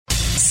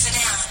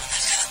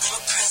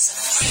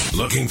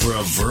Looking for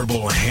a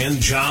verbal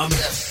hand job?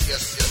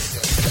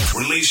 Yes.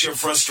 Release your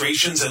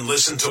frustrations and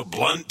listen to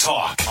Blunt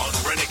Talk on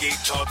Renegade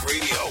Talk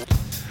Radio.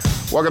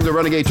 Welcome to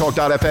Renegade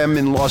Talk.fm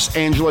in Los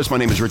Angeles. My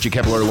name is Richie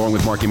Kepler, along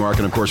with Marky Mark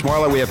and, of course,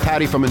 Marla. We have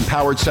Patty from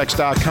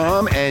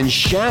EmpoweredSex.com and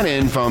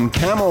Shannon from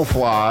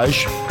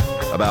Camouflage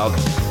about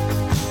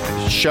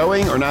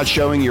showing or not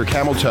showing your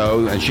camel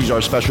toe. And she's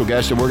our special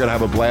guest, and we're going to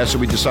have a blast. So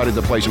we decided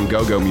to play some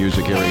go-go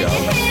music. Here we go.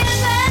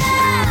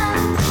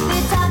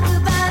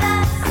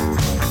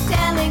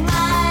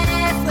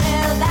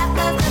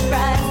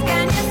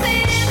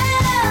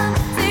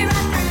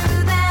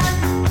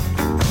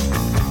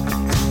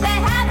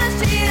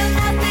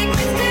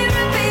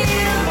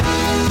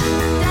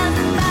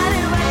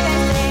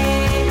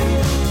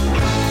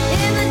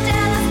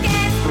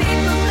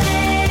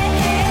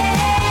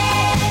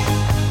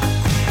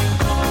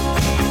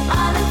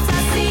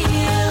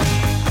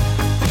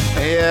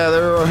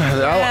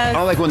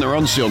 I like when they're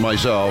unsealed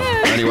myself.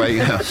 Anyway,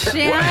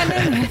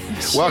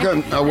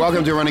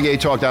 welcome to Renegade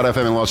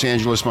Talk.fm in Los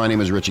Angeles. My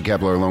name is Richie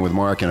Kepler, along with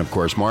Mark and, of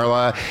course,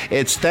 Marla.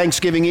 It's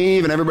Thanksgiving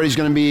Eve, and everybody's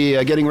going to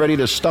be getting ready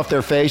to stuff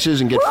their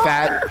faces and get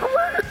fat,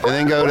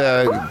 and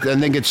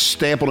then get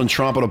trampled on in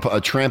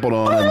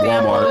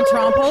Walmart.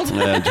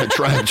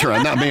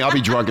 Trampled? Not me. I'll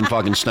be drunk and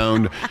fucking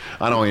stoned.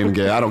 I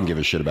don't give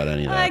a shit about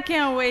any of that. I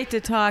can't wait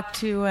to talk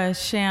to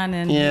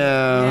Shannon.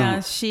 Yeah.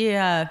 She.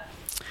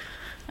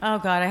 Oh,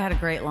 God, I had a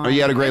great line. Oh,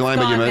 you had a great line,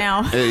 but you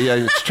now.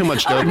 It's too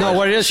much dope. No,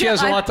 what it is, she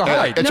has a lot to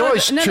hide. It's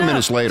always 2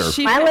 minutes later.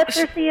 My lips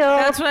are sealed.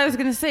 That's what I was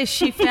going to say.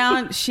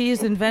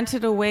 She's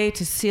invented a way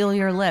to seal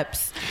your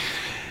lips.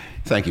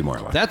 Thank you,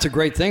 Marla. That's a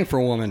great thing for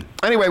a woman.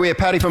 Anyway, we have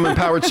Patty from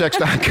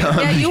EmpoweredSex.com.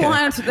 Yeah, you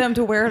want them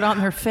to wear it on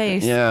their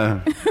face.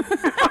 Yeah.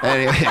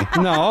 Anyway,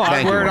 no,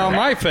 I wear it on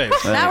my face.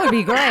 That would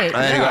be great.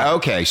 Anyway,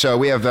 okay, so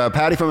we have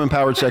Patty from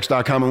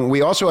EmpoweredSex.com, and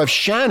we also have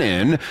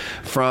Shannon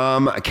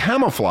from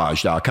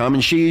Camouflage.com,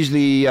 and she's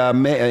the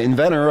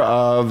inventor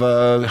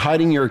of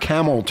hiding your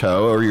camel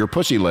toe or your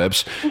pussy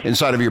lips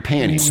inside of your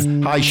panties.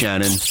 Hi,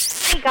 Shannon.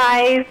 Hey,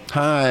 guys.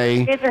 Hi.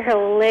 You guys are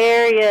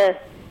hilarious.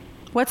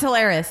 What's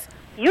hilarious?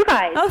 You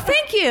guys. Oh,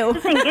 thank you.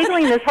 I've been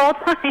giggling this whole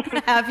time.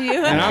 Have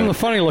you? And I'm the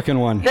funny-looking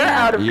one. They're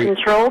out of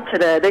control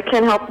today. They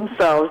can't help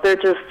themselves. They're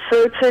just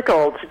so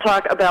tickled to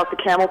talk about the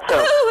camel toe.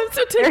 Oh, I'm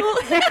so tickled.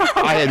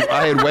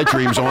 I had wet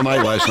dreams all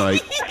night last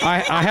night.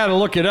 I had to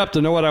look it up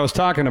to know what I was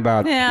talking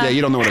about. Yeah,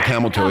 you don't know what a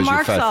camel toe is,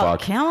 you fat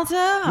fuck. Camel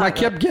toe? I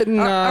kept getting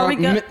the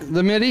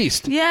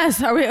Mideast.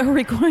 Yes. Are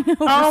we going overseas?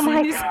 Oh,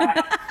 my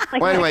God.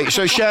 Well, anyway,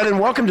 so Shannon,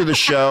 welcome to the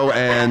show,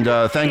 and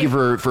thank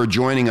you for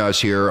joining us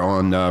here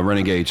on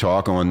Renegade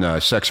Talk on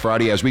Sex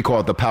Friday, as we call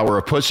it, the power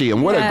of pussy.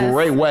 And what a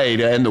great way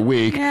to end the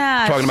week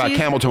talking about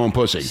camel toe and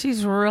pussy.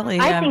 She's really...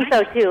 I think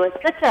so, too.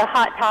 It's such a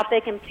hot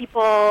topic, and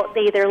people,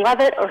 they either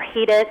love it or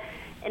hate it,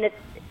 and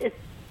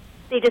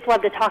they just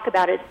love to talk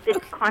about it.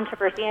 It's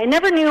controversy. I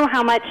never knew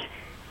how much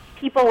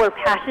people were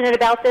passionate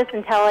about this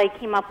until I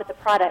came up with the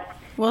product.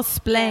 Well,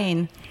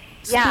 explain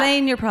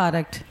your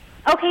product.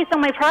 Okay, so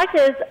my product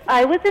is,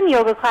 I was in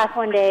yoga class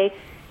one day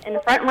in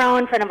the front row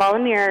in front of all the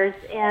mirrors,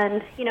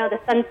 and, the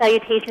sun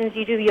salutations,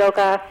 you do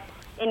yoga,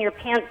 and your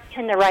pants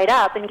tend to ride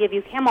up and give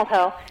you camel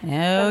toe.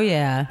 Oh,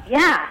 yeah.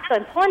 Yeah, so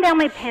I'm pulling down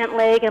my pant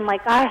leg, and I'm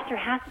like, gosh, there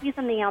has to be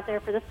something out there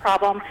for this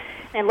problem.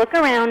 And I look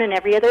around, and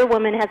every other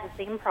woman has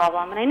the same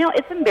problem. And I know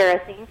it's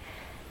embarrassing.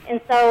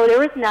 And so there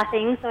was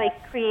nothing, so I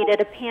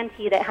created a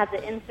panty that has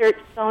an insert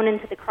sewn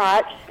into the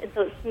crotch, and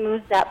so it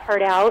smooths that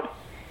part out.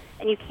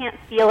 And you can't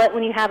feel it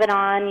when you have it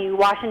on. You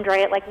wash and dry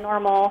it like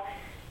normal.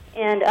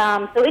 And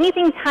so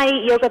anything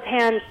tight, yoga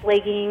pants,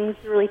 leggings,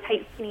 really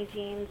tight skinny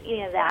jeans,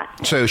 any of that.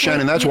 So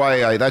Shannon, that's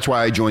why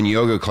I joined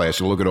yoga class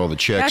to look at all the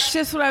chicks. That's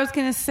just what I was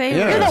going to say.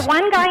 Yeah. You're the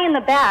one guy in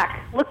the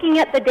back looking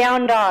at the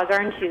down dog,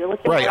 aren't you?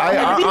 Right,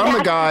 I'm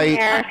the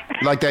guy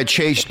like that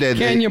Chase.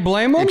 Can you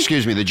blame him?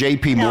 Excuse me, the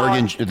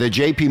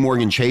JP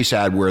Morgan Chase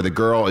ad where the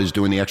girl is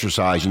doing the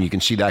exercise and you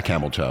can see that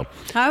camel toe.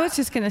 I was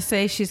just going to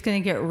say she's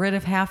going to get rid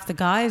of half the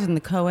guys in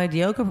the co-ed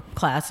yoga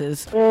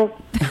classes. Well,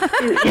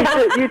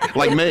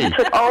 like me. You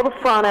took all the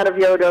fun out of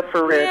yoga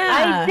for Rick.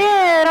 Yeah. I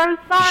did. I'm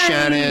sorry.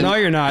 Shannon. No,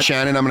 you're not.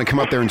 Shannon, I'm going to come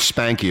up there and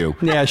spank you.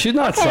 Yeah, she's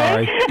not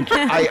sorry.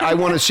 I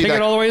want to see Take that.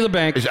 it all the way to the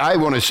bank. I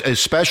want to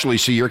especially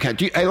see your camel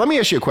toe. Hey, let me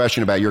ask you a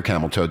question about your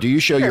camel toe. Do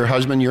you show your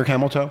husband your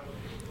camel toe?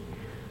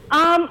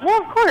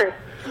 Well, of course.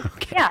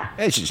 Okay. Yeah. I'm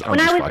When just I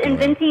was fucking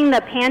inventing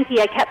the panty,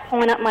 I kept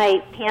pulling up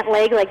my pant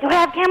leg, like, do I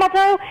have camel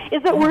toe?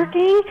 Is it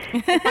working?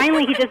 And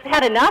finally, he just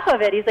had enough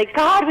of it. He's like,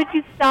 God, would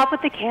you stop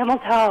with the camel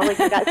toe? Like,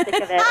 he got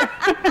sick of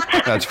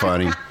it. That's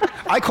funny.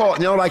 I call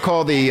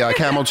the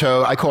camel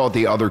toe? I call it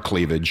the other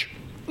cleavage.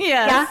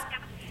 Yes. Yeah.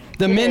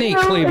 The mini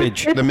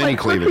cleavage. It's The mini like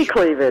cleavage. pussy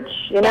cleavage.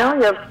 You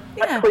have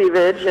butt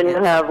cleavage, and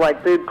you have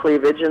like boob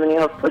cleavage, and then you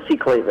have pussy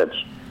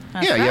cleavage.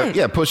 That's Yeah, right.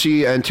 yeah,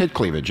 pussy and tit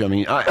cleavage. I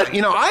mean,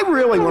 I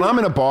really, when I'm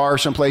in a bar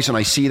someplace and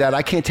I see that,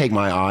 I can't take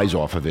my eyes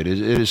off of it. It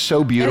is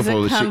so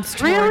beautiful As it to comes see.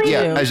 toward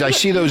Yeah, you. as I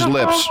see those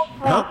lips.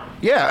 Huh?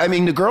 Yeah, I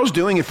mean, the girl's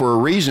doing it for a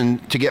reason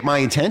to get my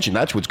attention.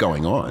 That's what's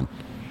going on.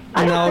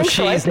 No,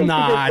 so. I she's think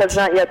not. She just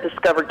has not yet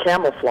discovered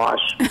camouflage.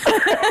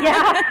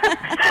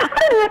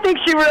 I don't think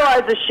she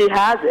realizes she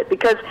has it,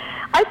 because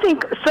I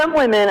think some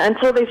women,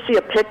 until they see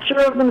a picture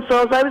of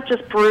themselves, I was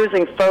just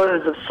perusing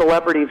photos of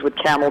celebrities with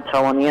camel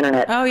toe on the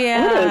internet. Oh,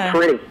 yeah. And it ain't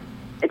pretty.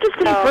 It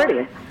just ain't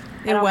pretty.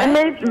 And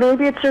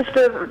maybe it's just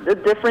a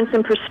difference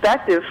in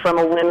perspective from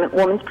a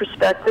woman's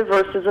perspective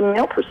versus a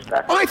male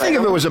perspective. Well, I think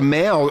if it was a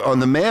male,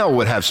 the male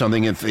would have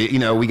something. If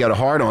we got a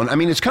hard on. I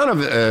mean, it's kind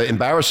of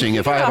embarrassing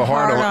if I have a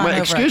hard on.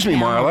 Excuse me,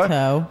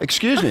 Marla.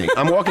 Excuse me.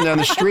 I'm walking down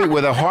the street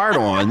with a hard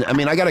on. I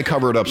mean, I got to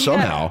cover it up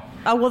somehow.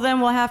 Oh, well, then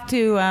we'll have to...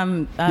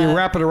 you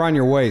wrap it around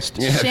your waist.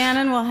 Yeah.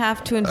 Shannon will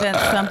have to invent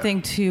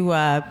something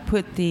to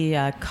put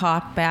the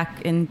cock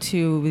back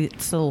into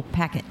its little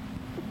packet.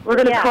 We're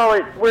going to call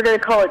it. We're going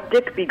to call it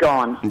Dick Be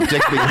Gone.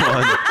 Dick Be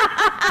Gone.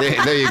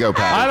 There you go,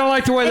 Pat. I don't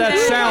like the way that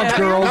sounds,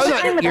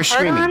 girls. You're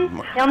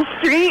screaming down the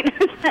street.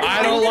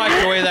 I don't like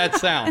the way that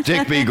sounds.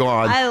 Dick Be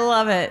Gone. I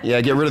love it. Yeah,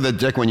 get rid of the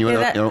dick when you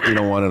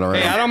don't want it around.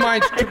 Hey, I don't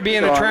mind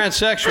being a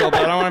transsexual,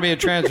 but I don't want to be a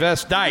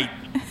transvestite.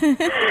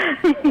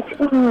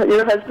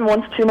 Your husband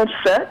wants too much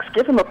sex?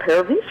 Give him a pair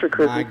of these for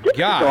Christmas. My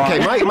God.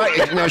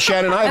 Okay, now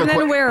Shannon, I have And a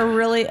then question.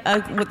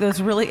 wear with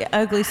those really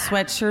ugly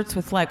sweatshirts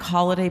with like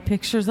holiday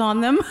pictures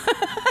on them.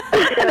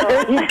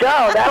 There you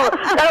go.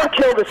 That'll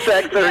kill the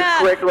sex very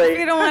quickly. If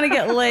you don't want to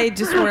get laid,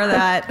 just wear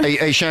that.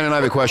 Hey, Shannon, I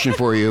have a question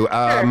for you.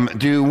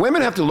 Do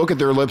women have to look at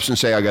their lips and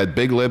say, I got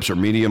big lips or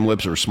medium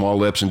lips or small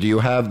lips? And do you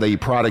have the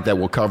product that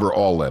will cover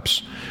all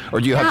lips?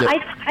 Or do you have to...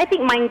 I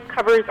think mine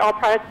covers all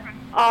products,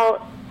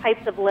 all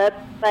types of lips.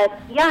 But,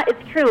 yeah,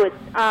 it's true. It's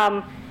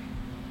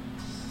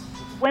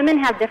women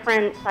have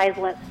different size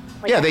lips.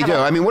 Like yeah, they do.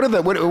 I mean,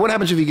 what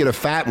happens if you get a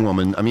fat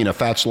woman? I mean, a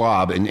fat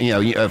slob, and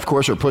of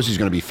course, her pussy's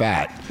going to be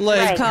fat.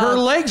 Her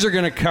legs are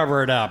going to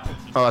cover it up.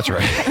 Oh, that's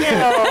right.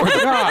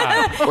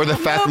 or the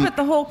fat. No, but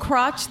the whole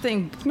crotch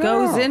thing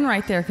goes in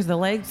right there because the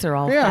legs are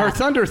all. Yeah, fat. her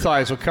thunder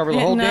thighs will cover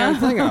the whole damn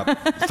thing up.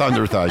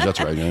 Thunder thighs.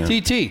 That's right. Yeah.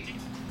 TT,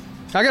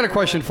 I got a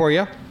question for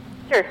you.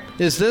 Sure.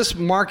 Is this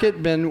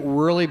market been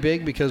really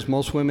big because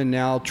most women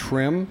now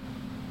trim?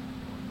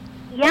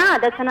 Yeah,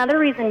 that's another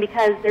reason,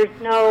 because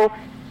there's no.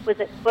 Was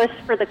it bush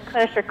for the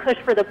cush or cush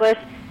for the bush?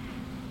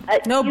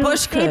 No you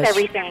bush save cush.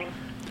 everything.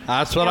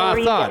 That's what Or I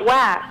you thought. get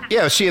waxed.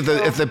 Yeah, see, if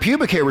the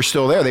pubic hair were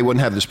still there, they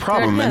wouldn't have this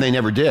problem, and they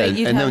never did.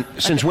 But And then,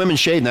 since women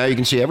shave now, you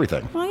can see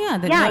everything. Well,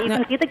 yeah. You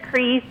can see the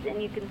crease,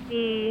 and you can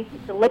see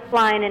the lip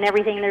line and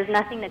everything. There's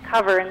nothing to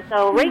cover, and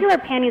so regular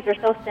panties are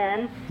so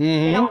thin,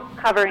 they don't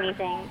cover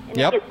anything, and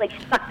it gets like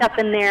sucked up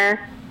in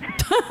there.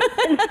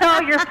 And so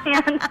your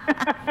pants.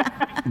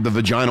 The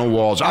vaginal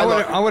walls.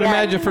 I would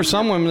imagine for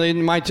some women, they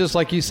might just,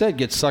 like you said,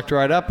 get sucked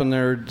right up, and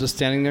they're just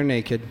standing there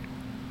naked.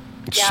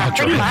 Yeah,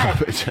 pretty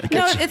much.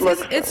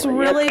 It's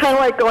really kind of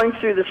like going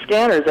through the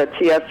scanners at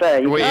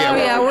TSA. we're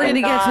going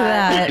to get to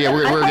that. Yeah,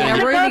 we're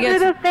going to get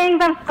to the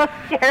things. I'm so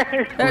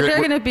scared. They're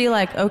going to be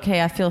like,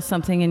 okay, I feel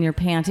something in your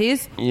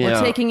panties. Yeah.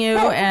 We're taking you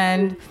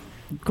and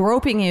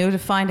groping you to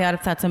find out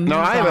if that's a No,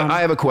 I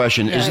have a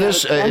question. Yeah.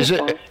 Is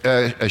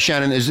this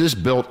Shannon? Is this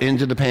built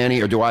into the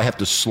panty, or do I have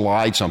to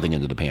slide something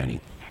into the panty?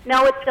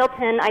 No, it's built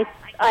in.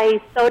 I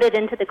sewed it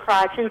into the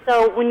crotch, and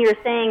so when you're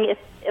saying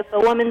if a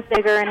woman's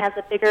bigger and has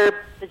a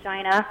bigger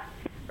vagina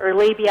or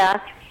labia,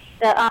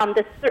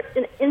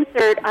 the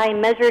insert, I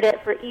measured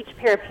it for each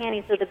pair of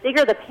panties. So the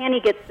bigger the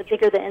panty gets, the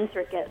bigger the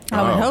insert gets.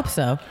 I would hope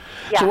so.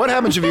 Yeah. So what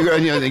happens if you're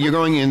going into the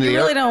You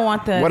really don't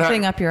want the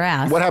thing up your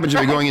ass. What happens if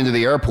you're going into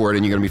the airport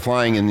and you're going to be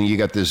flying and you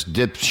got this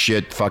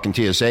dipshit fucking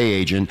TSA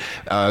agent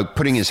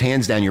putting his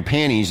hands down your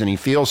panties and he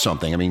feels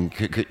something? I mean,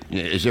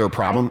 is there a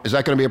problem? Is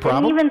that going to be a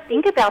problem? I didn't even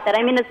think about that.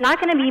 I mean, it's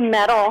not going to be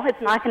metal.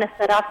 It's not going to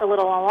set off the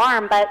little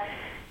alarm, but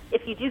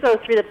if you do go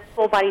through the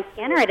full body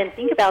scanner, I didn't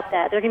think about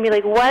that. They're going to be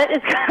like, what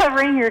is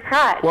covering your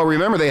crotch? Well,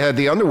 remember, they had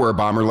the underwear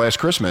bomber last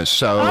Christmas,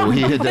 so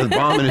he hit the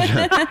bomb in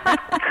his...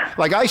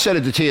 Like I said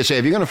at the TSA,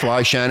 if you're going to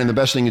fly, Shannon, the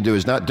best thing to do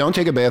is don't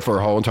take a bath for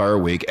a whole entire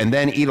week, and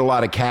then eat a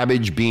lot of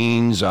cabbage,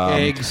 beans,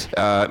 eggs.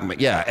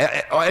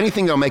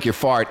 Anything that'll make you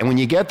fart. And when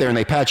you get there and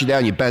they pat you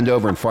down, you bend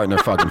over and fart in their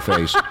fucking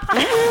face.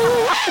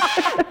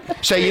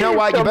 Say, you know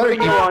what?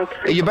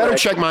 You better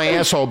check my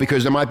asshole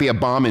because there might be a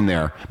bomb in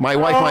there. My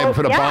wife might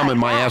put a bomb in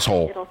my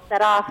asshole. It'll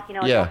set off,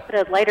 You'll put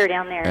a lighter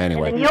down there.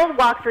 Anyway. And then you'll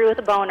walk through with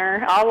a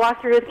boner. I'll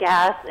walk through with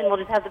gas, and we'll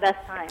just have the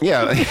best time.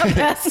 Yeah.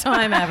 Best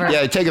time ever.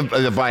 Yeah, take a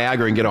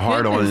Viagra and get a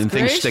hard on and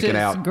things sticking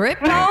out. Great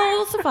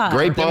balls of fire.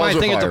 Great balls You might of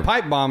think fire. it's a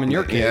pipe bomb in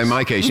your case. Yeah, in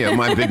my case,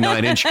 my big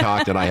 9-inch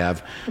cock that I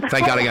have.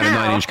 Thank God I got a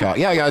 9-inch cock.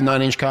 Yeah, I got a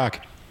 9-inch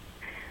cock.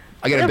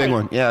 I got a big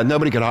one. Yeah,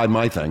 nobody could hide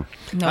my thing.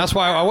 No. That's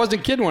why I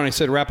wasn't kidding when I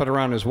said wrap it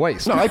around his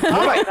waist. No,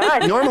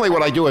 normally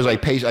what I do is I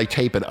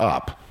tape it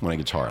up when it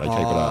gets hard. I tape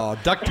it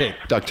up. Duct tape.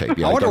 Duct tape.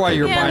 Yeah, I wonder duct why tape.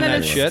 you're Yeah, buying and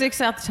then that it shit.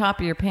 sticks out the top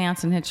of your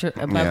pants and hits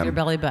above your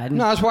belly button.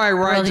 No, that's why he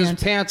rides his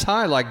Brilliant. pants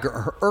high like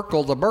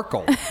Urkel the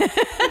Burkle.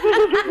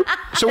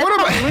 So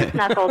what Loose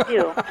knuckle,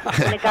 too.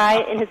 When a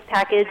guy in his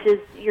package is,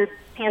 your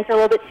pants are a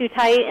little bit too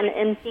tight and the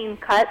inseam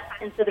cuts,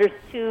 and so there's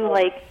two,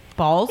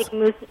 balls? Big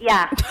moose,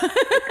 yeah.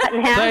 Cut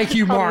in half. Thank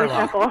you, It's called Marla.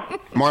 moose knuckle.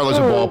 Marla's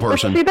a ball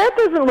person. See, that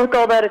doesn't look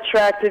all that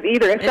attractive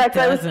either. In fact,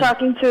 I was doesn't.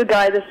 talking to a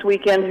guy this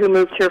weekend who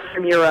moved here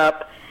from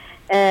Europe,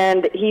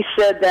 and he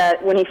said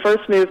that when he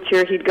first moved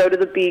here, he'd go to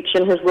the beach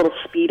in his little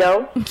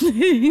Speedo,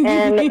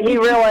 and he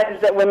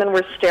realized that women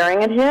were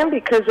staring at him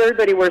because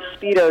everybody wears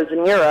Speedos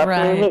in Europe.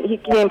 Right. And he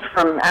came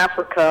from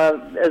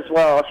Africa as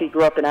well. He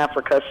grew up in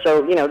Africa,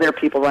 so, there are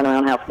people running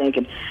around half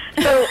naked.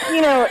 So,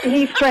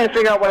 he's trying to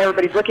figure out what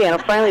everybody's looking at.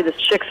 And finally, this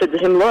chick said to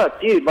him,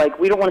 look, dude,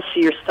 we don't want to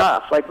see your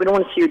stuff. We don't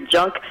want to see your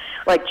junk,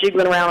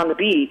 jiggling around on the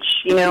beach,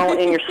 in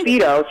your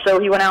Speedo.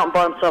 So he went out and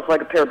bought himself,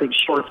 a pair of big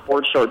shorts,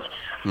 board shorts.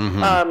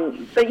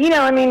 Mm-hmm. But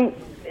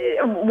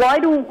why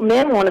do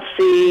men want to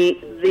see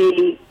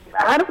the?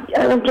 I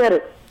don't get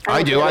it.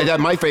 I do.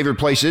 My favorite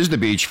place is the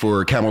beach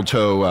for camel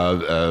toe.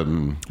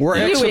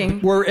 We're Viewing.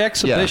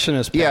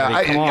 exhibitionists,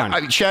 Patty. Come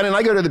on. Shannon,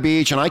 I go to the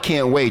beach and I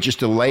can't wait just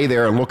to lay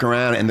there and look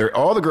around. And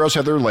all the girls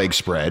have their legs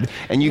spread,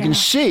 and you can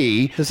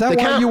see. Is that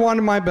why you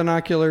wanted my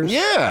binoculars?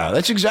 Yeah,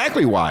 that's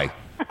exactly why.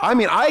 I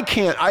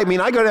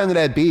go down to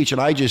that beach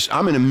and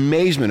I'm in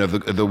amazement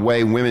of the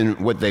way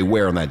women, what they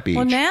wear on that beach.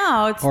 Well,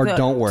 now it's Or the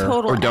don't wear.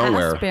 total Or don't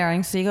wear. ass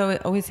bearing, so you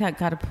always got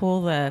to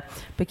pull the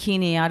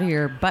bikini out of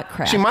your butt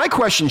crack. See, my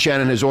question,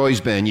 Shannon, has always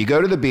been: you go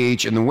to the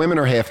beach and the women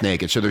are half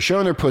naked, so they're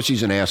showing their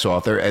pussies and ass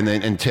off there,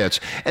 and tits.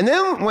 And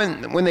then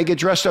when they get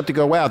dressed up to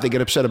go out, they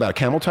get upset about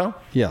camel toe.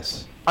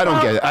 Yes. I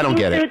don't get it. I don't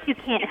get it. You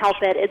can't help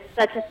it. It's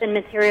such a thin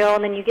material,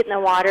 and then you get in the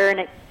water, and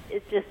it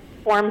just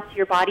forms to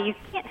your body. You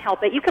can't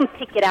help it. You can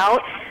pick it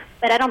out,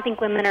 but I don't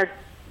think women are.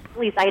 At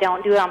least I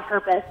don't do it on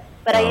purpose.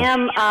 But I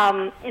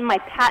am in my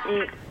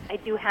patent. I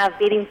do have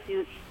bathing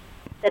suits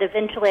that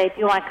eventually I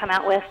do want to come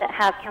out with that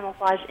have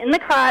camouflage in the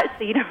crotch,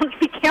 so you don't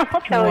see camel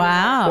toe.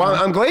 Wow. Well,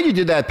 I'm glad you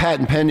did that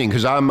patent pending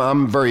because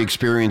I'm very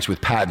experienced with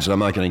patents, and I'm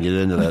not going to get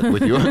into that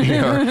with you.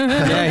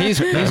 Yeah, he's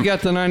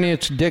got the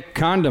 9-inch dick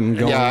condom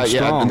going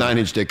strong. The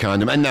 9-inch dick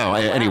condom. And no,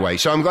 anyway,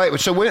 so I'm glad.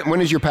 So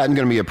when is your patent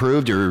going to be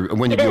approved, or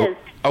when did you? is.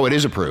 Oh, it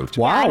is approved.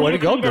 Wow, way to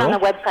go, It on girl.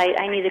 the website.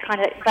 I need to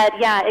contact, but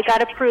yeah, it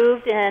got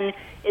approved and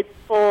it's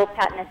full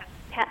patented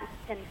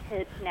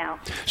now.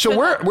 So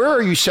where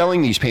are you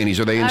selling these panties?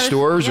 Are they in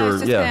stores I or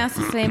was just gonna ask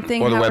the same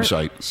thing. or the How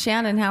website?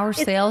 Shannon, how are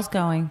sales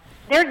going?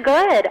 They're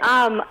good.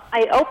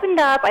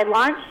 I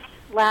launched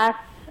last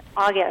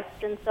August,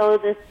 and so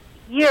this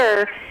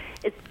year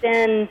it's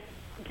been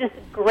just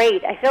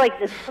great. I feel like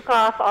this took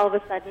off all of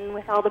a sudden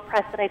with all the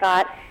press that I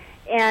got.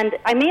 And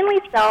I mainly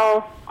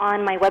sell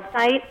on my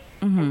website,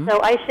 and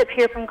so I ship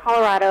here from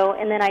Colorado,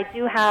 and then I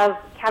do have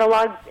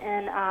catalogs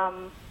in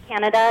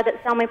Canada that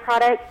sell my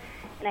products,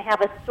 and I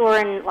have a store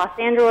in Los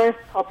Angeles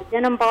called the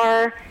Denim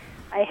Bar.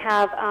 I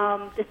have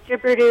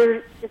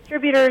distributors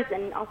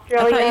in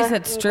Australia, I thought you said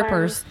England,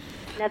 strippers.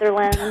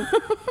 Netherlands.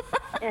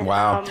 And,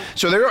 Wow.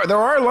 So there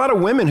are a lot of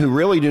women who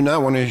really do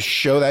not want to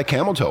show that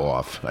camel toe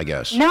off, I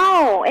guess.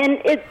 No, and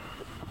it's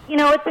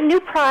a new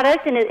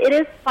product, and it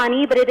is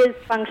funny, but it is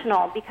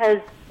functional because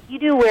you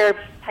do wear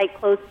tight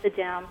clothes to the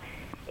gym,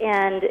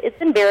 and it's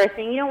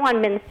embarrassing. You don't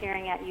want men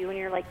staring at you when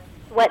you're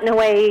sweating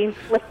away,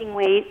 lifting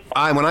weights.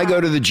 When I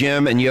go to the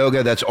gym and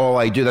yoga, that's all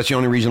I do. That's the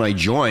only reason I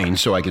join,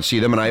 so I can see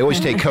them. And I always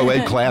take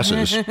co-ed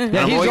classes.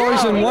 Yeah, he's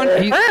always in one.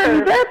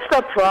 That's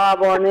the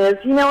problem is,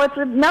 it's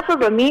enough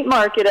of a meat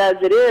market as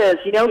it is.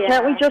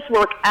 Can't we just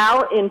work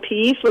out in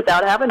peace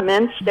without having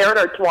men stare at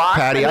our twats?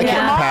 Patty,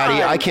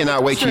 I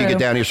cannot wait till you True. get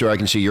down here so I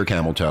can see your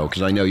camel toe,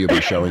 because I know you'll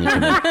be showing it to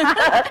me.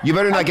 You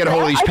better not get a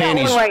hold of these I got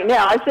panties. one right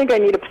now. I think I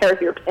need a pair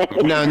of your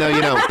panties. No,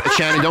 you don't.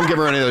 Shannon, don't give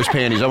her any of those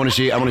panties. I want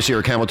to see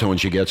her camel toe when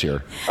she gets here.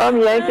 I'm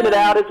yanking it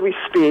out as we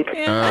speak.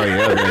 Oh,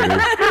 yeah,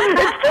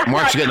 baby.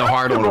 Mark's getting a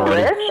hard one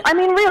already. Rich? I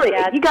mean, really,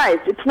 you guys,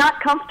 it's not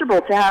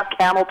comfortable to have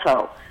camel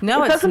toe.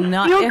 No, it it's doesn't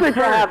not. feel It good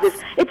to have hurts.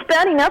 this. It's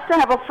bad enough to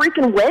have a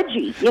freaking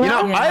wedgie. You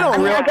know, I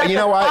don't really. I got You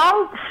know this what?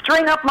 long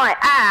string up my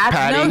ass.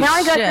 Patty. No now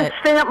I got shit. this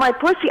thing up my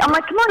pussy. I'm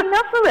like, come on,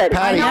 enough of it.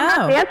 Patty. I'm not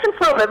I know. dancing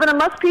for a living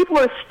unless people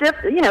are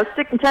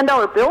sticking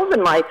 $10 bills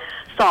in my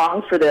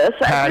song for this.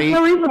 Patty. There's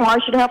no reason why I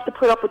should have to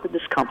put up with the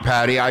discomfort.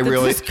 Patty, I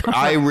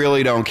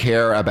really don't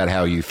care about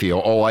how you feel.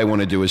 All I want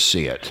to do is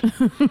see it.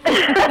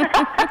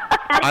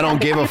 I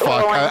don't give a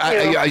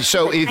fuck.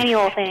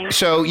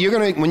 So you're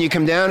gonna, when you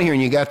come down here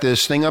and you got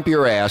this thing up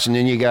your ass, and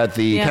then you got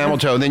the camel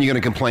toe, then you're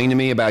gonna complain to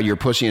me about your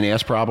pussy and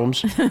ass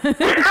problems.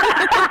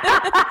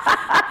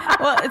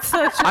 Well, it's so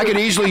true. I can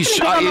easily,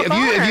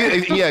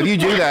 if you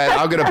do that,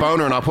 I'll get a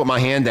boner and I'll put my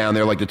hand down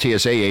there like the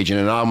TSA agent,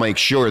 and I'll make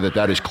sure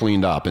that is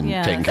cleaned up and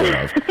taken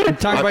care of. You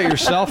talking about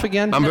yourself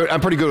again?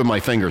 I'm pretty good with my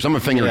fingers. I'm a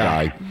finger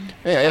guy.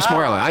 Yeah, ask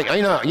Marla.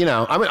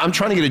 I'm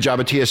trying to get a job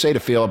at TSA to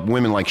feel up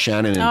women like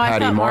Shannon and I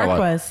Patty thought and Mark Marla.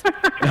 was.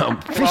 No,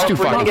 he's too We're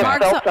fucking going to get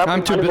fat. felt up I'm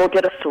and too we'll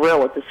get a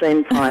thrill at the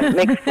same time. It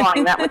makes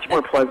flying that much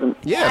more pleasant.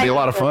 Yeah, it'd be a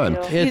lot of fun.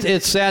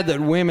 It's sad that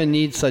women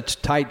need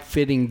such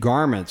tight-fitting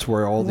garments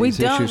where all We these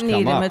don't issues need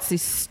come them. up. It's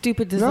these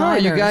stupid No,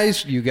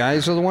 designers. you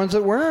guys are the ones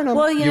that wearing them.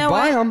 Well, you know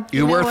buy what? them.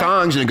 You know wear what?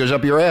 thongs and it goes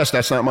up your ass.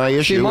 That's not my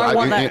issue. my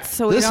one-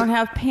 So we Listen- don't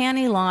have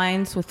panty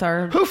lines with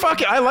our. Who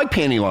fucking? I like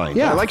panty lines.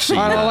 Yeah, I like seeing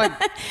I that. like.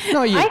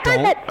 No, you I don't.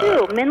 heard that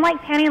too. Men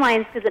like panty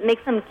lines because it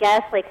makes them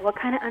guess, like, what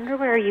kind of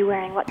underwear are you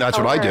wearing? What That's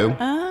what I color? do.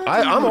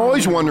 I'm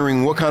always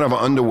wondering what kind of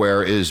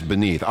underwear is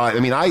beneath. I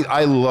mean,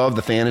 I love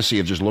the fantasy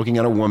of just looking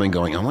at a woman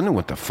going, I wonder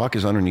what the fuck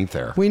is underneath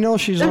there. We know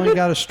she's only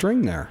got a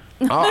string there.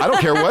 I don't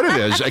care what it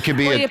is. It could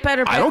be Well, a, you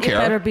better. I don't it care.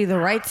 better be the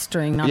right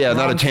string, not Yeah, the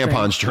not a wrong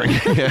tampon string.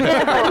 string.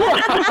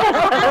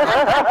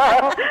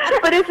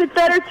 But is it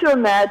better to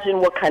imagine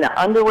what kind of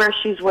underwear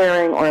she's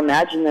wearing or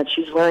imagine that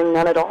she's wearing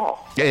none at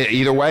all? Yeah,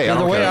 either way, I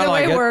Either don't way, care. I Either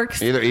like way it.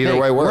 works. Either Hey,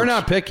 way works. We're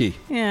not picky.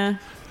 Yeah.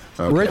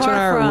 Rich and I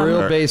Far are from.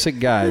 real basic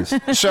guys.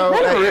 So,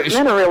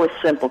 Men are really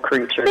simple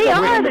creatures. They at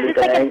the are. end of They're the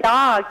just like day. a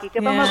dog. You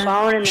give them Yeah. a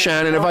bone and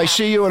Shannon, if I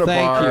see you in a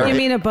Thank bar, You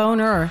mean a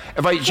boner?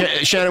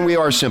 Shannon, we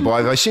are simple.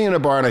 If I see you in a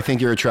bar and I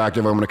think you're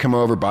attractive, I'm going to come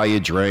over, buy you a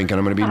drink, and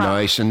I'm going to be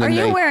nice. And then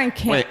Are you wearing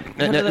wait,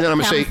 and then I'm going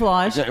to say,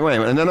 camouflage? wait,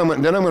 and then I'm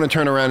going to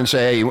turn around and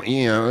say,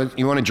 hey,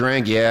 you want a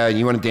drink? Yeah.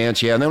 You want to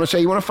dance? Yeah. And then I'm going to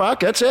say, you want to fuck?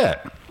 That's it.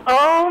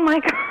 oh my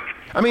god.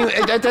 I mean,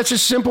 that's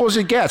as simple as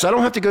it gets. I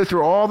don't have to go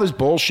through all this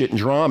bullshit and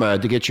drama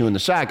to get you in the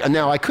sack. And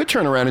now I could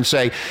turn around and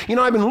say,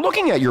 I've been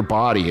looking at your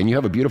body, and you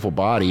have a beautiful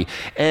body,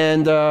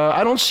 and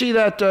I don't see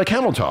that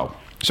camel toe.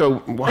 So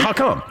how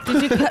come?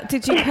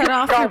 Did you cut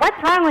off? God, Your,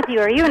 what's wrong with you?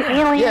 Are you an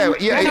alien?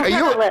 Yeah. Are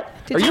you?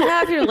 did you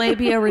have your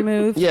labia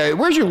removed? Yeah.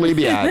 Where's your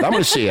labia at? I'm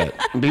going to see it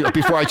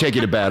before I take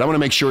you to bed. I want to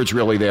make sure it's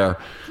really there.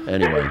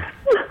 Anyway.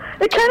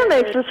 It kind of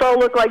makes us all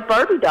look like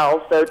Barbie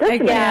dolls, though,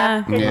 doesn't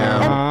Yeah. it?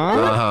 Yeah.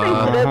 And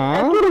let's face it,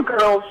 as little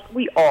girls,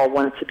 we all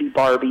wanted to be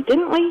Barbie,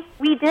 didn't we?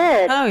 We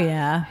did. Oh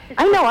yeah.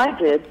 I know I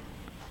did.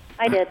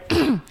 I did.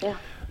 Yeah.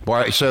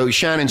 Boy, so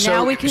Shannon,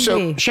 Now we can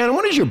be. Shannon,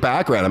 what is your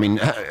background? I mean,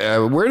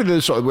 where did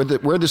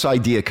this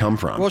idea come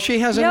from? Well, she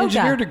has an Yoga.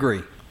 engineer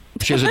degree.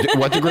 She has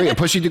what degree? A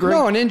pussy degree?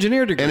 No, an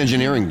engineer degree. An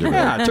engineering degree.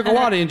 Yeah, it took a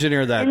lot to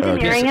engineer that.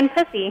 Engineering and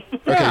pussy.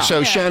 Okay,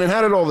 so Shannon,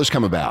 how did all this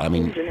come about? I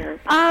mean,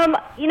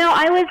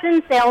 I was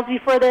in sales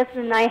before this,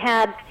 and I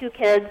had 2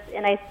 kids,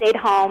 and I stayed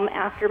home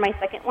after my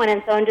second one,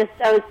 and so I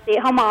was a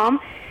stay-at-home mom.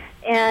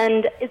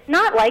 And it's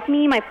not like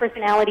me, my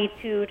personality,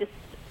 to just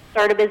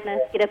start a business,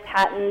 get a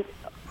patent,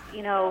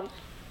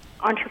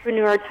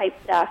 entrepreneur type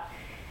stuff.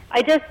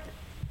 I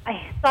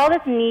saw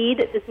this need,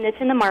 this niche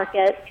in the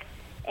market,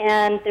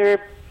 and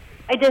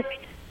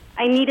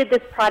I needed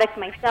this product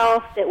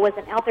myself that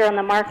wasn't out there on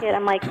the market.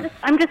 I'm like,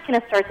 I'm just going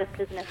to start this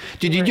business.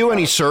 did you do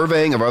any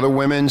surveying of other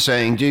women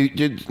saying,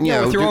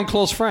 with your own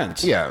close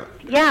friends. Yeah.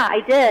 Yeah, I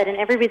did, and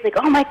everybody's like,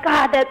 "Oh my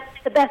God, that's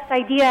the best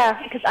idea,"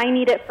 because I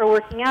need it for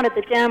working out at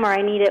the gym, or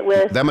I need it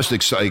with. That must have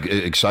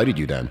excited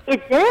you then.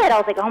 It did. I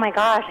was like, "Oh my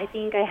gosh, I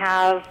think I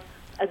have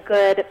a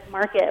good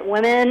market.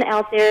 Women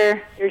out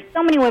there, there's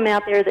so many women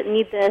out there that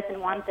need this and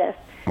want this."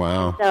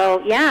 Wow.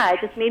 So yeah, it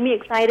just made me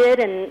excited,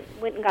 and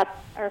went and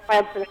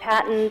filed for the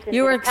patent. And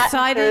You were did a patent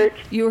excited.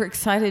 search. You were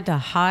excited to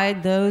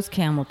hide those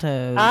camel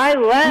toes. I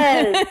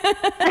was.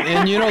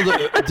 And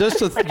just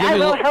to give I you a will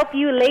little, help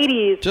you,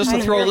 ladies. just to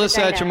Find throw your this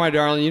at you, vagina. my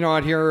darling,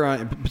 out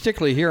here,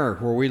 particularly here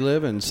where we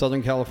live in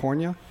Southern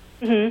California,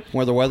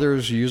 where the weather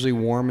is usually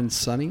warm and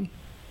sunny,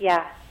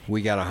 Yeah.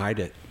 we got to hide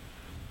it.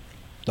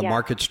 The Yeah.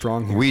 market's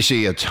strong here. We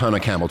see a ton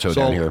of camel toe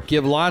so down here.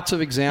 give lots of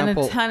and a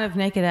examples. ton of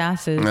naked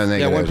asses. And they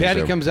Yeah, go, when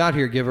Patty so- comes out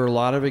here, give her a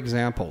lot of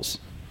examples.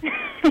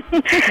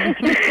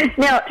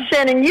 Now,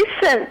 Shannon, you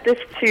sent this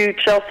to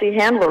Chelsea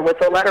Handler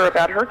with a letter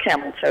about her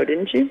camel toe,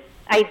 didn't you?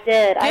 I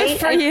did. I for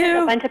sent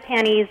you. a bunch of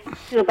panties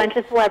to a bunch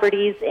of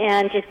celebrities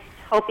and just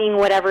hoping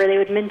whatever they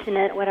would mention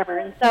it, whatever.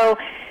 And so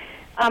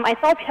I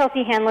saw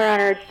Chelsea Handler on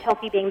her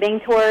Chelsea Bang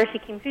Bang tour. She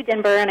came through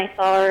Denver, and I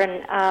saw her,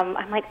 and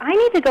I'm like, I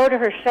need to go to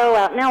her show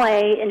out in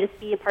L.A. and just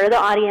be a part of the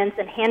audience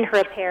and hand her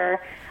a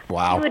pair.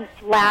 Wow. She would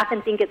laugh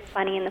and think it's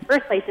funny in the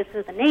first place just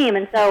as a name.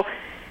 And so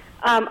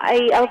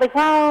I was like,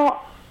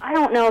 well, I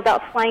don't know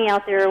about flying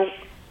out there.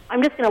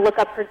 I'm just going to look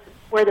up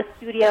where the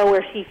studio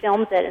where she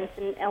films it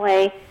in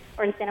L.A.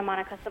 or in Santa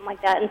Monica, something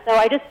like that. And so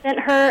I just sent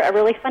her a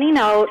really funny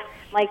note,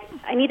 like,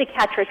 I need to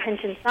catch her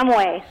attention some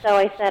way. So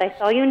I said, I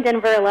saw you in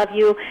Denver. I love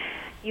you.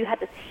 You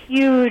had this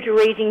huge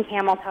raging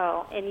camel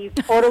toe, and you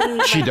totally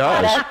need She my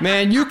does. product.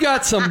 Man, you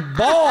got some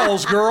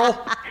balls,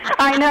 girl.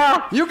 I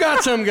know. You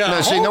got some guys.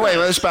 No, see, no, wait,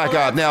 let's back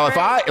up. Now, if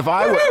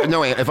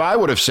I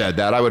would have said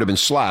that, I would have been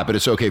slapped, but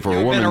it's okay for a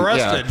You'd woman. been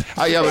arrested.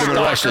 Yeah, I would have been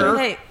arrested.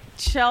 Hey,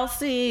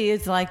 Chelsea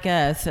is like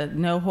us,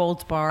 no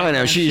holds barred. I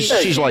know, And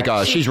she's like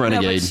us. She's No,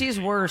 renegade. but she's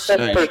worse.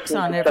 That's She picks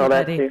on personal, so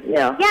that's everybody. it,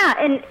 yeah. Yeah,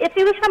 and if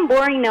it was some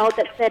boring note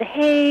that said,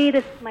 hey,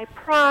 this is my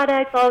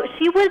product, well,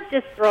 she would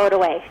just throw it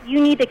away. You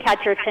need to catch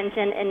her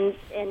attention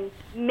and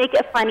make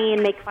it funny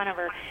and make fun of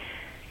her.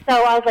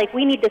 So I was like,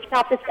 we need to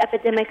stop this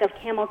epidemic of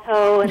camel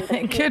toe and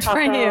the Good for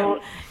taco,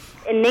 you.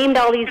 and named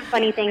all these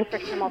funny things for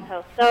camel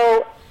toe.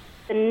 So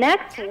the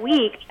next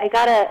week, I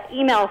got an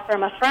email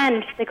from a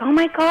friend. She's like, oh,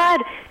 my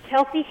God,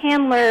 Chelsea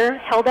Handler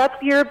held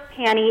up your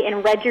panty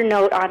and read your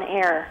note on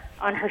air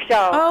on her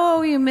show.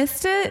 Oh, you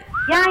missed it?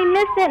 Yeah, I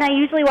missed it, and I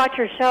usually watch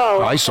her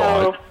show. I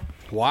saw it.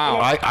 Wow.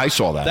 I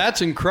saw that.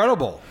 That's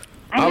incredible.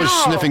 I was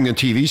know. sniffing the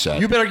TV set.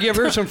 You better give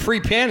her some free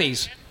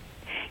panties.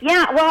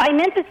 Yeah, well, I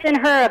meant to send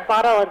her a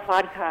bottle of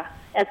vodka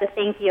as a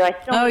thank you. I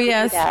still Oh, need to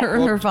yes, do that.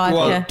 her vodka.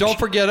 Well, don't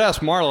forget us.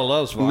 Marla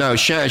loves vodka. No,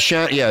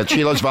 yeah,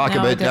 she loves vodka,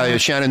 No, I but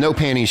don't. Shannon, no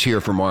panties here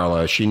for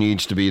Marla. She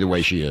needs to be the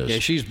way she is. Yeah,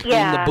 she's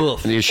Yeah. in the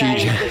booth. Yeah,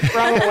 she- Just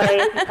throw them away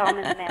if you call them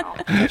in the mail.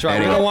 That's right.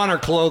 We don't want her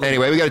clothing.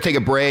 Anyway, we got to take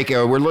a break.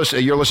 You're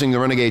listening to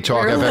Renegade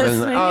Talk We're FM.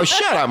 listening. Oh,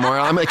 shut up,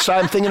 Marla. I'm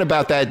excited. I'm thinking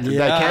about that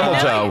camel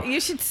toe. You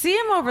should see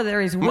him over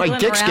there. He's My wiggling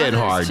dick's around getting in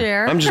his hard.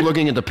 chair. I'm just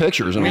looking at the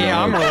pictures.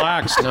 Yeah, I'm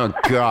relaxed. Oh,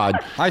 God.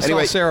 I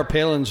saw Sarah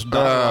Palin's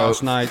daughter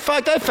last night.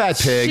 Fuck that fat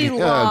pig. She oh,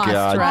 lost,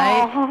 God.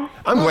 right?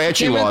 I'm glad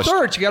she Came in lost.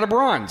 third. She got a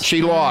bronze.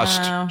 She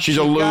lost. Wow. She's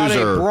a She got a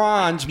loser.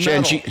 bronze medal.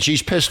 And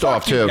she's pissed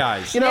off, you too.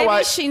 guys. You know Maybe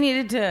what? she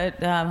needed to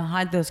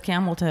hide those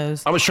camel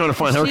toes. I was trying to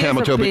find her She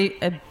camel is toe.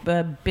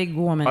 a big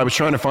woman. I was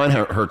trying to find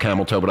her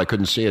camel toe, but I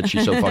couldn't see it.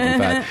 She's so fucking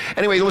fat.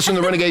 Anyway, listen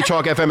to Renegade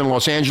Talk FM in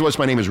Los Angeles.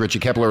 My name is Richie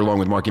Kepler, along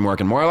with Marky Mark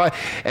and Marla,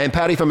 and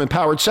Patty from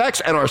Empowered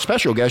Sex, and our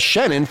special guest,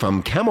 Shannon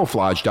from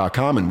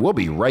Camouflage.com, and we'll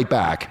be right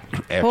back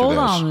after Hold this.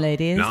 on,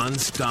 ladies.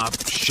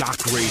 Non-stop shock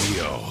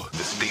radio. The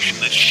station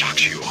that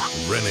shocks you.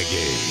 Renegade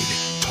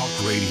Talk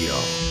Radio.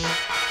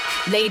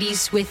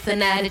 Ladies with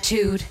an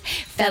attitude,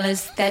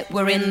 fellas that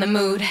were in the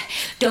mood.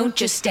 Don't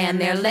just stand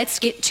there, let's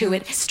get to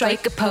it.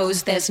 Strike a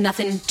pose, there's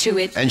nothing to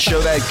it. And show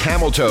that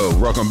camel toe.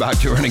 Welcome back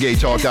to Renegade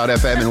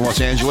Talk.fm in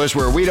Los Angeles,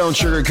 where we don't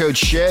sugarcoat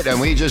shit, and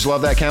we just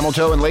love that camel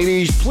toe. And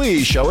ladies,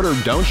 please show it or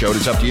don't show it.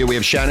 It's up to you. We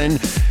have Shannon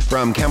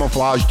from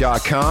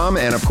Camouflage.com,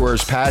 and of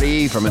course,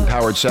 Patty from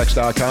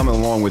EmpoweredSex.com,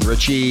 along with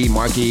Richie,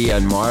 Marky,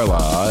 and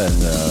Marla.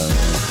 And,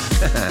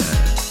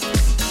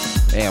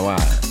 yeah, wow.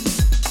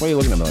 What are you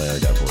looking at me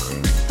like that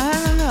for? I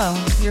don't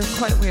know. You're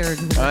quite weird.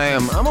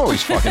 I'm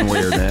always fucking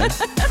weird, man.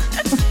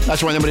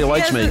 That's why nobody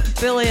likes He me. has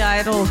a Billy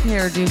Idol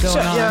hairdo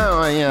going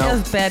on. Yeah, He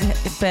has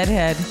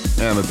bedhead.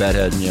 Yeah, I'm a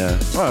bedhead, yeah.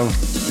 Well,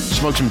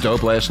 smoked some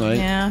dope last night.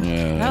 Yeah.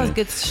 Yeah. That was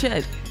good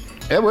shit.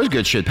 It was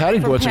good shit. Patty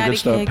From bought some Patty good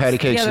stuff. Cakes. Patty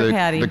Cakes, The other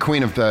Patty. the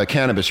queen of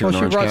cannabis here Well, in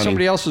she Orange brought County.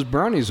 somebody else's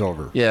brownies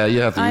over. Yeah,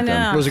 you have to I eat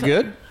them. know. Was it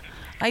good?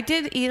 I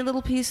did eat a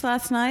little piece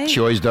last night, She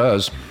always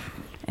does.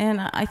 and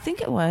I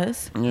think it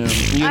was. Yeah.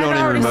 You I'd don't even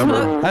already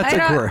remember. smoked- That's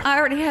a I great-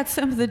 already had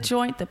some of the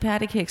joint that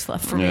Patty Cakes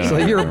left for Yeah. me. So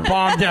you're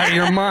bombed out of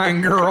your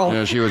mind, girl.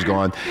 Yeah, she was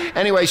gone.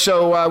 Anyway,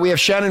 so we have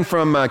Shannon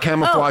from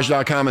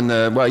Camouflage.com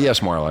and well,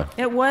 yes, Marla.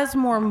 It was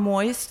more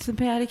moist than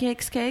Patty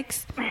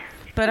Cakes,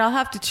 but I'll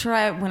have to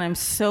try it when I'm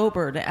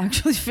sober to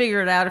actually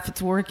figure it out if it's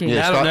working.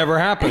 Yeah, That'll never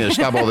happen. Yeah,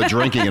 stop all the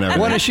drinking and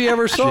everything. When is she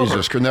ever sober?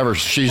 Jesus,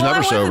 she's Well, I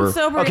never wasn't sober.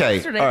 sober Okay,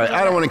 yesterday, all right. but-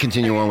 I don't want to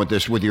continue on with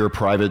this with your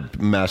private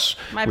mess.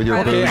 My with your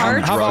private booze and part?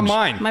 drugs. How about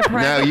mine? My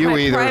private, No, you my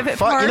either. private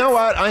Fuck, you know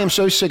parts. what? I am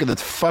so sick of the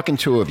fucking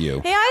two of you.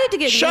 Hey, I had to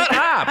get Shut naked.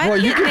 up. I had Well,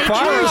 to you get can naked.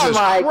 fire Oh Jesus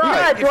my Christ.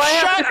 God! Do I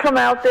have Shut to up. come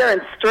out there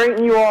and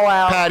straighten you all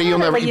out? Patty, you'll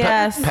never.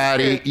 Yes.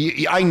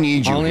 Patty, I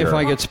need you Only here. if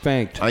I get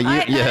spanked. I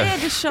had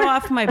to show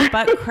off my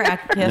butt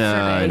crack I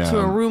yesterday know.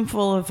 to a room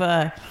full of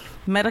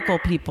medical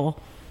people.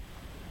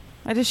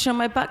 I just show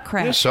my butt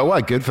crack. So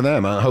what? Good for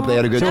them. I hope they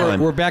had a good So time.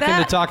 we're back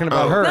into talking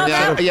about her. No,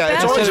 yeah, that- yeah,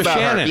 it's that always was about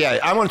her. Shannon. Yeah,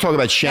 I want to talk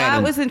about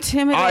Shannon. That was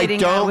intimidating.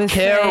 I don't was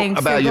care saying,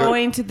 about for your.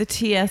 going to the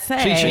TSA.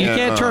 See, you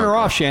can't turn her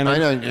off,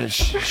 Shannon. I know.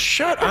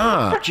 Shut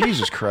up.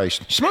 Jesus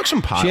Christ. Smoke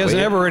some pot. She has will an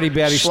you? ever-ready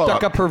baddie Slow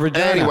stuck up her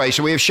vagina. Anyway,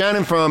 so we have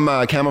Shannon from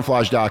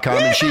Camouflage.com,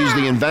 and she's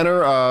the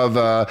inventor of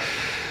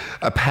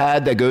a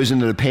pad that goes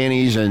into the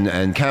panties and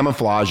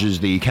camouflages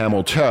the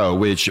camel toe,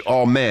 which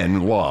all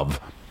men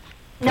love.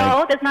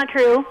 No, that's not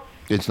true.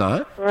 It's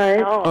not? Right.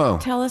 No. Oh.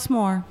 Tell us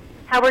more.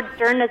 Howard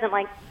Stern doesn't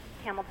like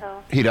camel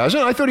toe. He doesn't?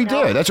 I thought he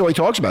No. did. That's all he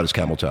talks about is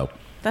camel toe.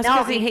 That's No,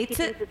 because he hates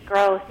thinks it. it's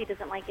gross. He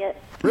doesn't like it.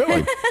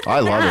 Really? I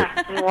love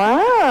it.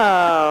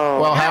 Wow.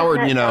 Well, Howard,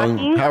 that you know,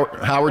 shocking?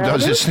 Howard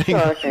does That this is thing.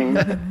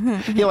 shocking.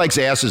 He likes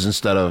asses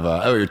instead of,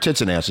 or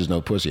tits and asses,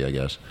 no pussy, I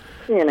guess.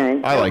 You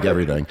know. I like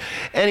everything.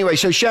 Anyway,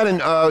 so Shannon,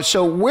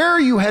 so where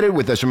are you headed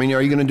with this? I mean,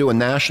 are you going to do a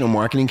national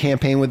marketing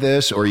campaign with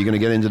this, or are you going to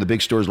get into the big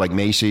stores like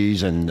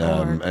Macy's and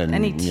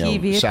any you know,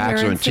 TV Saks or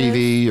appearances?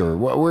 TV, or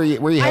where are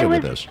you headed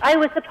with this? I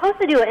was supposed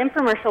to do an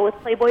infomercial with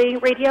Playboy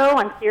Radio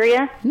on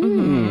Sirius,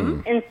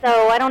 and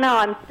so I don't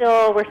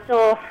know. We're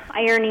still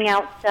ironing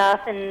out stuff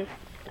and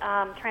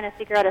trying to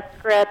figure out a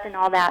script and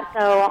all that.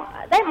 So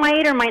that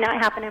might or might not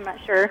happen. I'm not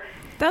sure.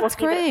 We'll That's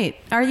see, but- great.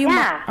 Are you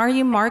Yeah. are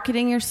you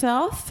marketing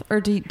yourself, or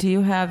do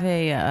you have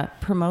a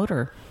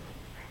promoter?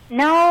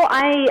 No,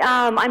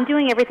 I'm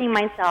doing everything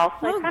myself.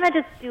 So Oh. I kind of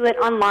just do it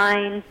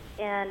online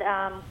and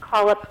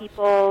call up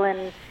people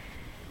and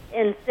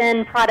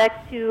send products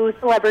to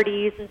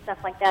celebrities and stuff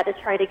like that to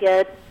try to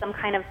get some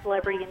kind of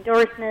celebrity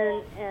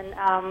endorsement.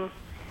 And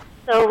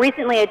So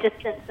recently I just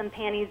sent some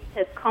panties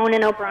to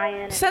Conan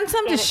O'Brien. And Send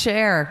some to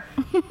Cher.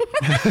 No,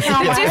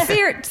 Did you see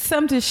her?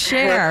 Some to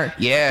Cher.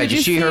 Yeah, Did did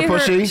you see her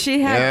pussy? She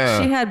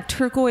Yeah. had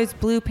turquoise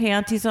blue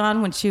panties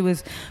on when she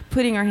was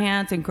putting her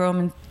hands in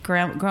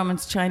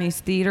Grauman's Chinese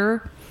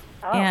theater.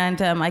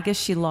 And I guess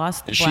she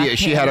lost the black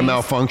She had a panties.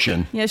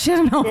 malfunction. Yeah, she had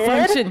a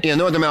malfunction. You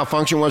know what the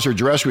malfunction was? Her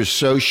dress was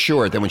so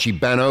short that when she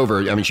bent over,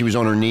 I mean, she was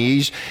on her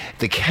knees.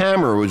 The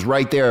camera was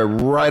right there,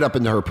 right up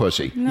into her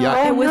pussy. No,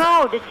 Yeah. it was-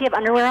 no, did she have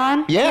underwear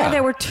on? Yeah.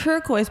 they were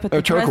turquoise, but Oh,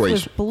 the dress turquoise.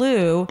 was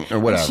blue. Or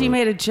whatever. And she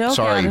made a joke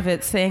Sorry. out of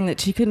it, saying that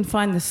she couldn't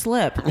find the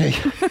slip.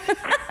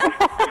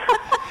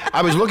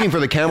 I was looking for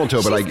the camel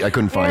toe, but I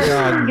couldn't find it.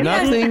 God,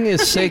 nothing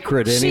is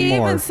sacred She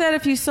anymore. even said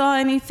if you saw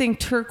anything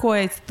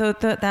turquoise,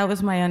 that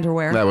was my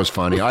underwear. That was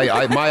funny.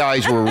 My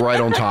eyes were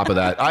right on top of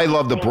that. I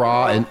love the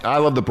bra and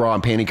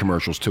panty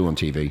commercials too on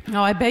TV.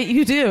 Oh, I bet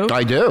you do.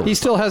 I do. He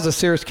still has a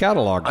Sears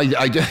catalog.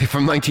 I did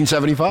from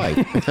 1975.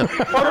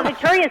 Well, the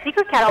Victoria's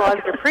Secret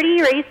catalogs are pretty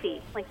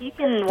racy. Like, you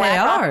can whack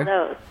off are. of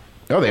those.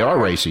 Oh, they are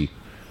racy.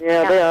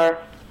 Yeah, they are.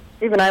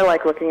 Even I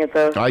like looking at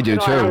those. I do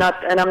too. I'm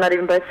not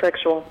even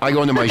bisexual. I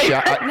go into my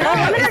shower. No,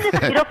 women are just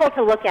beautiful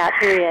to look at,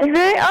 period.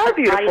 They are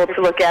beautiful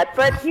to look at,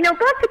 but back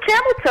to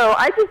camel toe,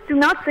 I just do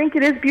not think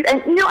it is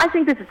beautiful. And I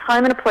think there's a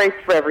time and a place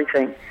for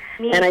everything.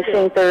 Me and I too.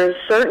 think there's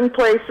certain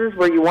places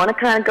where you want to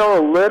kind of go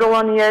a little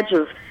on the edge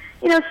of,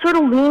 sort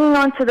of leaning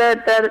onto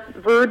that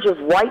verge of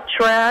white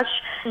trash,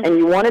 and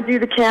you want to do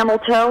the camel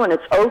toe, and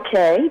it's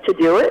okay to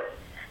do it.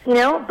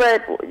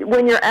 But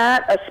when you're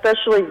at a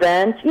special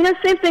event,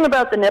 same thing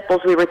about the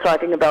nipples. We were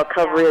talking about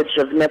coverage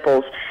of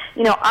nipples.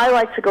 I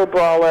like to go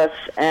braless,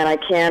 and I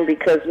can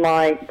because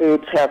my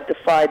boobs have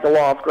defied the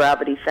law of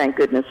gravity, thank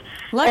goodness.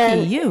 Lucky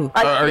And you.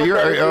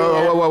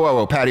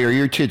 Whoa, Patty, are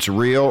your tits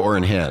real or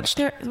enhanced?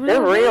 They're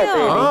They're real, baby.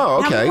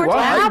 Oh, okay. How many more Well,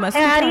 times I- must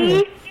we tell you?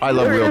 Patty, I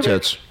love real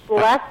tits.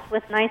 blessed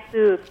with nice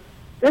boobs.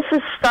 This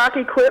is stock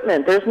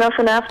equipment. There's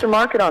nothing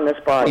aftermarket on this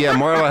body. Yeah,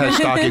 Marla has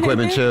stock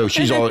equipment too.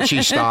 She's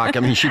stock. I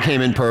mean, she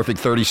came in perfect,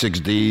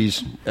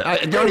 36Ds.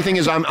 The only thing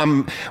is, I'm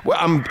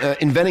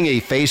inventing a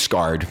face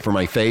guard for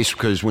my face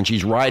because when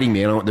she's riding me,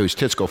 I don't want those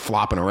tits go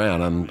flopping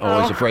around. I'm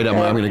always afraid I'm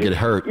going to get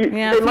hurt.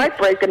 Yeah, They if might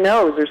break a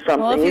nose or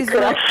something. Well, if you he's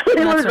could right- actually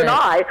that's lose an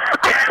right.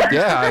 eye.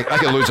 Yeah, I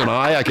could lose an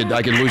eye. I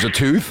could lose a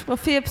tooth. Well,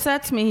 if he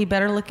upsets me, he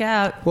better look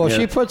out. Well, if Yeah.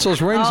 she puts those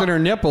rings in her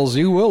nipples,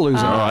 you will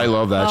lose Oh, it. I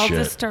love that I'll shit.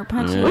 just start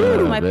punching Yeah,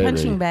 with my baby.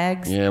 punching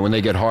bags. Yeah, when they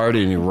get hard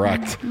and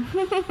erect.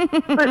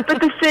 But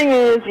the thing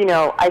is,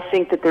 I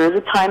think that there is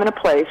a time and a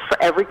place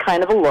for every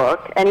kind of a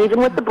look. And even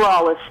with the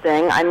braless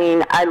thing, I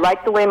mean, I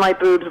like the way my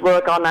boobs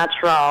look on that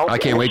trowel. I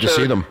can't wait to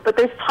see them. But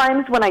there's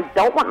times when I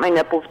don't want my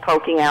nipples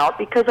poking out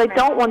because I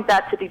don't want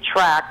that to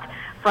detract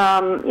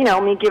from,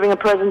 me giving a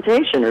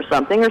presentation or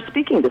something or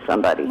speaking to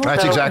somebody.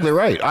 That's So- exactly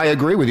right. I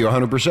agree with you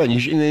 100%.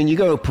 And you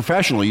go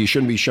professionally, you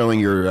shouldn't be showing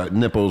your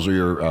nipples or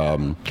your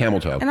camel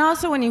toe. And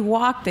also, when you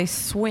walk, they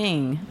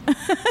swing,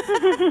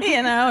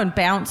 and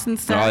bounce and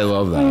stuff. I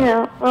love that.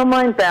 Yeah, well,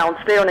 mine bounce.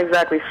 They don't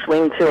exactly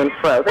swing to and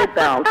fro. They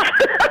bounce.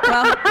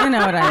 Well, you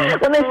know what I mean.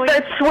 When they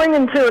start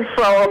swinging to and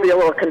fro, I'll be a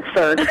little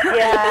concerned.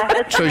 Yeah,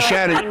 that's So like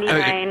Shannon,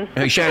 99.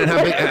 hey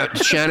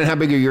Shannon, how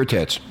big are your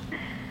tits?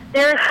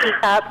 They're a C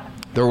cup,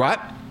 They're what?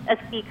 a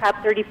C cup,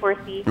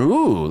 34C.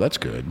 Ooh, that's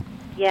good.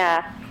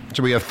 Yeah.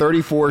 So we have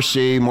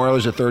 34C,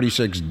 Marla's a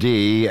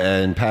 36D,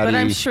 and But I'm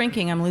Patty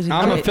shrinking. I'm losing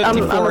I'm a weight. 54A. I'm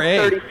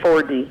a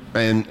 34D.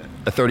 and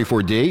a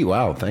 34D.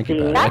 Wow, thank you,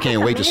 Patty. I That's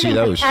can't wait to see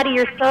amazing, those. Patty,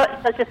 you're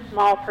such a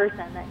small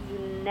person that you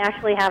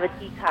naturally have a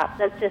teacup.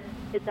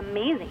 It's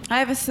amazing. I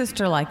have a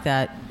sister like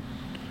that.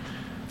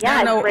 Yeah,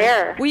 I don't it's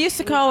rare. We used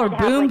to You call her should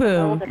have, Boom like,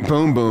 Boom. golden-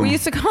 Boom, boom. We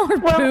used to call her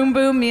Boom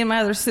Boom, me and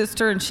my other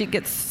sister, and she'd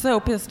get so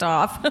pissed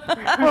off. Well,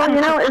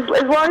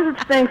 as long as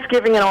it's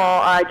Thanksgiving and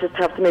all, I just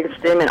have to make a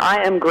statement.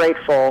 I am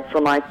grateful for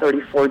my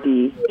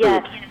 34D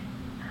Yes. boobs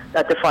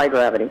that defy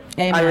gravity.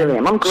 Amen. I really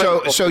am. I'm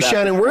grateful. So for that.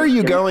 Shannon, where are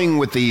you going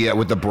with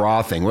the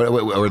bra thing,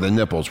 or the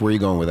nipples? Where are you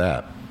going with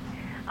that?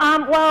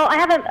 Well, I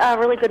have a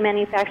really good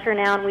manufacturer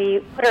now, and we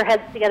put our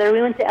heads together.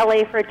 We went to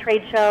LA for a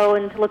trade show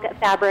and to look at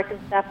fabric and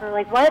stuff. And we're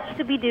like, what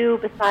should we do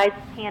besides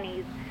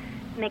panties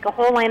to make a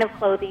whole line of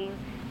clothing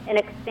and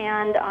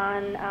expand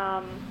on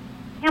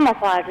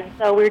camouflage? And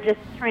so we were just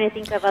trying to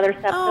think of other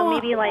stuff. Oh, So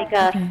maybe like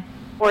a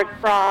sports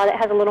bra that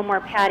has a little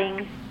more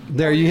padding.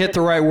 There, you hit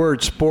the right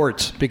word,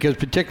 sports, because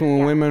particularly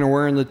when women are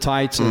wearing the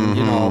tights,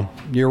 and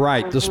you're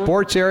right. The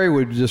sports area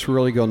would just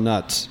really go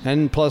nuts,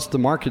 and plus the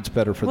market's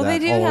better for Well, that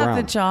they do all have around.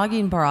 the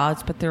jogging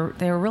bras, but they're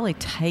really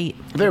tight.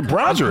 Their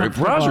bras are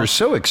Uncomfortable.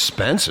 so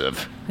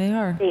expensive. They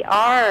are. They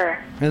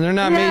are. And they're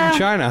not made Yeah. in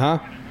China, huh?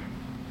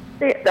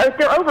 They're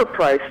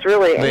overpriced,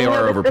 really. They And,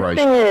 are the overpriced.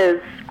 thing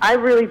is, I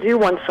really do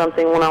want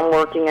something when I'm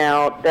working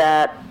out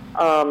that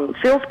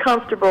feels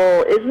comfortable,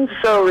 isn't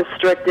so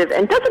restrictive,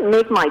 and doesn't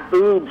make my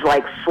boobs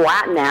like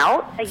flatten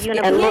out. A uniboob.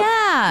 And look,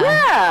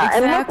 Yeah,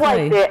 and look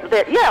exactly. like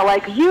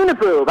like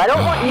uniboob. I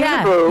don't want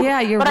Yeah, uniboob.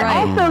 yeah, you're but right. I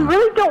also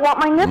really don't want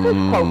my nipples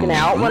poking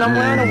out when I'm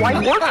wearing a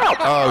white workout.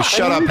 Oh,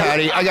 shut up,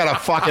 Patty. I got a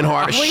fucking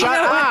heart. Well, you Shut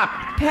know what? up.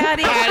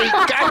 Patty.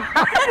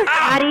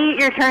 Patty,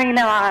 you're turning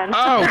them on.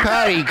 Oh,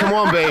 Patty, come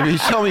on, baby.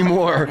 Tell me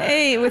more.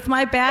 Hey, with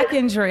my back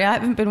injury, I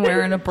haven't been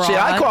wearing a bra. See,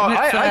 I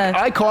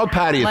called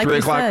Patty at like 3 you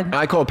o'clock. said.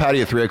 I called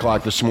Patty at 3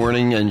 o'clock this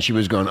morning, and she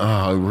was going,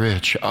 "Oh,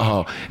 Rich,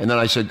 oh," and then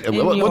I said,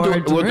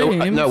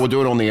 "We'll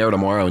do it on the air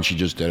tomorrow." And she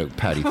just did it.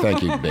 Patty,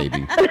 thank you,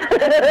 baby.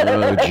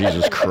 Oh,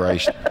 Jesus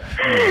Christ!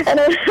 And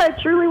I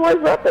truly was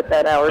up at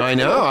that hour. I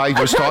know. I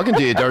was talking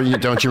to you.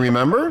 Don't you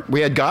remember?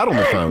 We had God on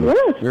the phone.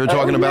 Yes. We were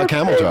talking about yes,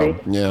 camel toe. baby.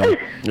 Yeah,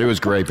 it was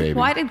great, baby.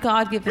 Why did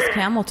God give us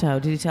camel toe?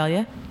 Did he tell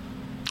you?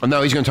 Oh,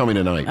 no, he's going to tell me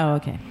tonight. Oh,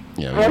 okay.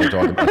 Yeah, we're going to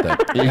talk about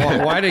that.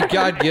 Well, why did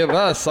God give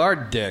us our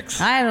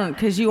dicks? I don't,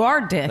 because you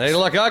are dicks. They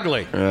look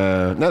ugly.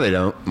 No, they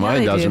don't. Mine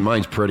they doesn't. do.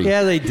 Mine's pretty.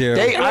 Yeah, they do.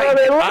 They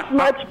look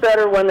much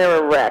better when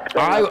they're erect.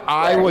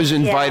 I was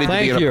invited to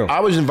be Thank you. I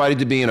was invited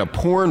to be in a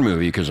porn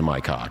movie because of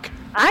my cock.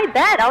 I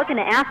bet. I was going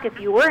to ask if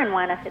you were in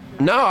one. If it's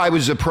not. No, I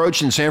was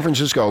approached in San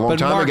Francisco a long But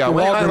time Mark ago.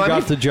 Wahlberg Let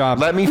got the job.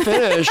 Let me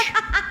finish.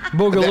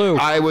 Boogaloo.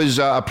 I was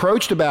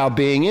approached about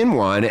being in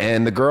one,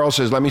 and the girl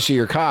says, "Let me see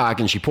your cock,"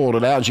 and she pulled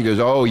it out, and she goes,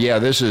 "Oh yeah,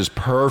 this is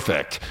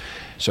perfect."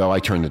 So I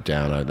turned it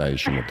down. I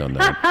shouldn't have done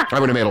that. I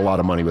would have made a lot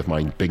of money with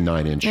my big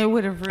 9-inch. It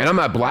would have And I'm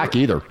not black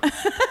either.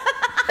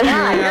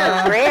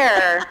 Yeah, you're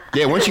rare.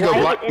 Yeah, once you go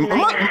black,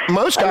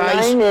 most a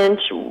guys.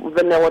 9-inch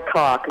vanilla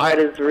cock. That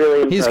is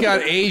really impressive. He's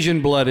got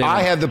Asian blood in him.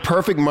 I have the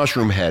perfect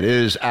mushroom head. It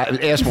is.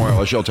 Ask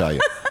Marla, she'll tell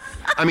you.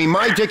 I mean,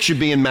 my dick should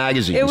be in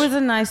magazines. It was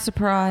a nice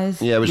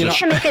surprise. Yeah, it was. You a know-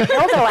 To make a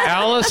dildo out.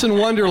 Alice in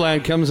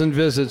Wonderland comes and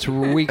visits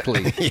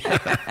weekly.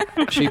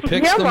 She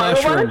picks Yeah, the Marla, why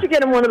mushroom. don't you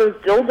get him one of those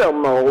dildo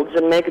molds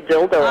and make a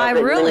dildo I of it?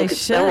 and really then you could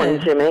sell one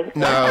should. to me.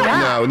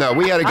 No.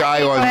 We had a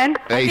guy on.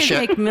 I could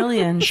make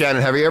millions.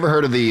 Shannon, have you ever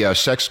heard of the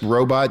sex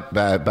robot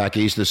back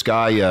east? This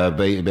guy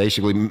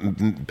basically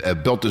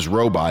built this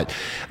robot,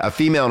 a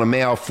female and a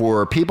male,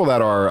 for people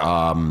that are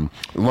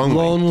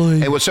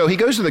lonely. And so he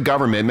goes to the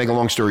government. Make a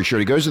long story short,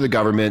 he goes to the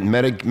government. And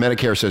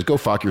Medicare says, "Go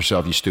fuck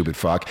yourself, you stupid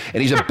fuck."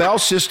 And he's a Bell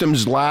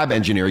Systems lab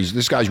engineer.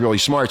 This guy's really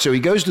smart. So he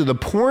goes to the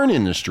porn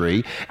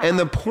industry, and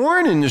the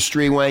porn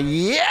industry went,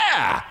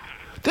 "Yeah.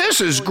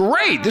 This is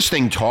great. This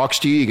thing talks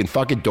to you. You can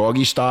fuck it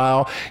doggy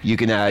style. You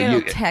can.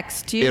 It'll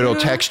text you. It'll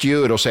text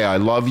you. It'll say, 'I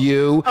love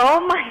you.'" Oh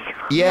my god.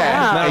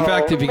 Yeah. Matter of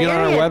fact, if you get on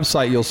our Hilarious.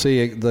 website, you'll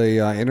see the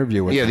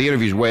interview with Yeah, him. the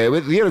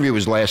interview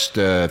was last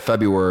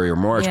February or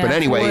March. Yeah, but it's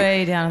anyway,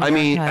 way down in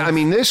the archives. I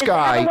mean, this Does it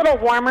have guy. a little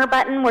warmer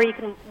button where you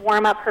can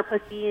warm up her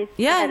pussy?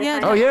 Yeah, ahead of yeah.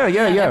 time? Oh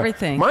yeah.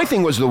 Everything. My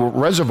thing was the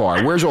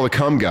reservoir. Where's all the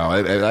cum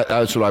go?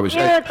 That's what I was.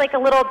 Yeah, it's like a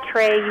little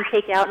tray you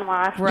take out and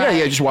wash. Right.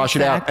 Yeah, just wash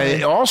it out. Exactly.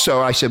 And also,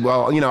 I said,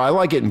 well, I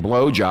like getting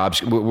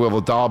blowjobs. Will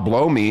the doll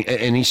blow me?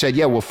 And he said,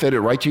 yeah, we'll fit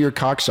it right to your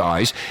cock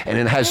size, and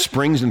it has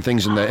springs and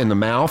things in the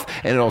mouth,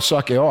 and it'll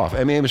suck you off.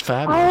 I mean, it was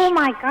fabulous. Oh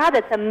my god,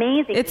 that's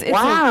amazing. It's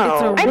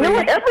Wow. a I know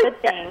really it's a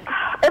good thing.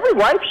 Every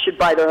wife should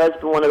buy their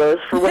husband one of those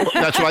for when she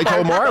That's what I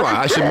told Marla.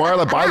 I said,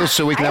 Marla, buy this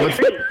so we can have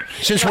it.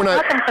 Since we're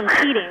not. Stop them from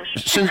cheating.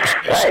 Since,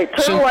 Hey, turn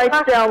the since,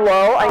 lights down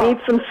low. I need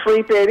some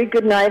sleep, baby.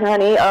 Good night,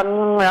 honey.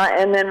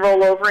 And then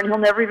roll over, and he'll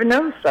never even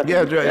notice something.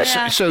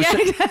 yeah, so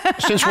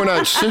since we're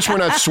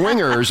not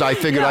swingers, I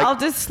figured I'll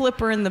just slip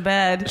her in the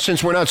bed.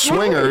 since we're not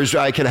swingers,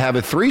 I could have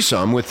a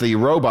threesome with the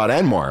robot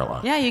and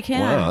Marla. Yeah, you can.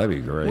 Wow, that'd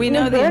be great. We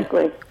know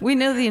Exactly. we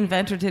know the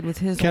inventor did with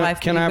his wife.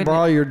 Can He I would-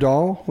 borrow your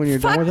doll when you're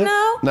Fuck done with it?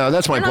 no. No,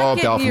 that's my We're not blow-up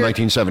getting doll from your-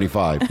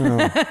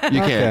 1975. You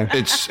can't. Okay.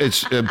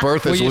 It's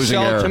Bertha's Will you losing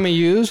sell hair. it to me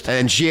used?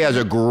 And she has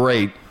a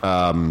great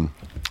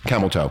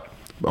camel toe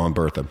on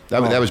Bertha.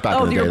 That was back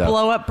Oh, in the day. your though.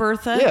 blow up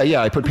Bertha?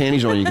 Yeah. I put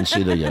panties on. You can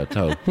see the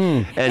toe.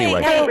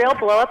 Anyway, You have a real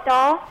blow-up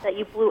doll that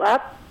you blew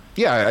up?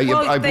 yeah, I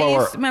Well, blow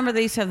her. remember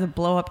they used to have the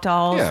blow up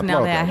dolls. Yeah, now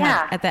blow-up they dolls.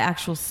 have Yeah. the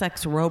actual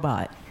sex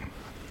robot.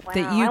 Wow.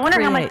 That you I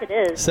wonder how much create.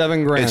 it is.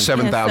 $7,000. It's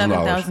 $7,000.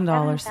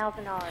 $7,000.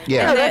 $7,000.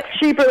 Yeah. No, that's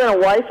cheaper than a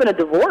wife and a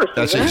divorce.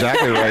 That's isn't it?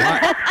 exactly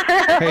right.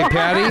 Hey,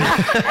 Patty.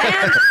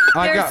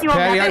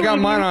 I got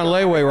mine on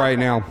layaway right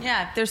now.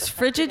 Yeah, there's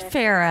Frigid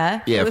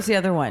Farah. Yeah. What was the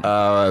other one?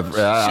 I She's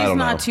don't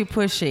not know. too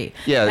pushy.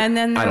 Yeah, and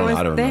then I there don't know. was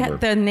I don't they remember.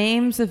 had the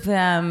names of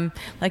them.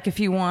 Like if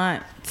you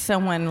want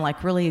someone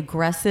like really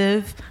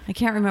aggressive, I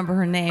can't remember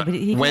her name, but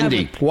he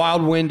Wendy.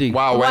 Wild Wendy.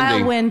 Wow, Wild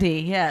Wendy. Wendy.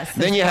 Yes.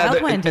 Then you had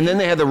Wild Wendy. and then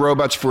they had the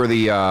robots for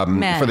the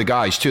Men. for the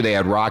guys too. They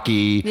had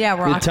Rocky. yeah,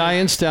 The Rocky.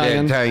 Italian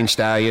stallion. Italian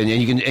stallion,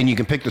 and you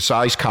can pick the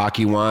size cock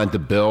you want, the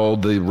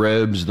build, the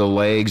ribs, the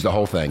legs, the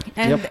whole thing.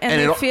 and And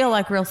they it- feel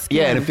like real skin.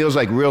 Yeah, and it feels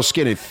like real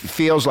skin. It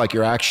feels like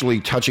you're actually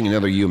touching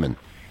another human.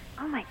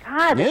 Oh my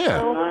god, that's Yeah.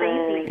 so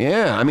crazy.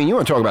 Yeah, I mean, you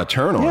want to talk about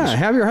turn-ons? Yeah,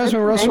 have your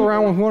husband wrestle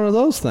around with one of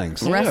those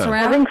things. Rest Yeah.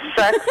 around. Having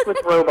sex with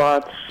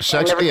robots.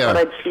 Sex- I never yeah. thought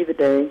I'd see the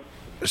day.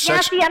 Yeah,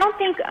 Sex. see, I don't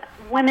think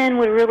women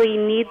would really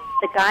need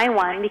the guy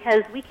one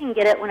because we can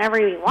get it whenever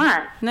we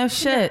want. No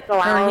shit. go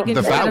Or out. you can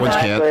The just fat get a ones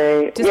vi- can't.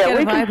 Right. Just Yeah, get a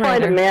we can find a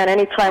vibrator. man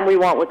anytime we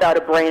want without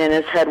a brain in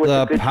his head with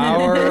The a good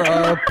power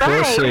of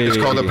pussy. It's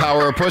called the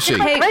power of pussy.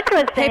 Hey, Rick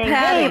was hey, saying,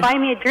 Patty. hey, buy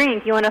me a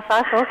drink. You want to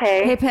fuck?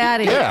 Okay. Hey,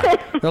 Patty. Yeah.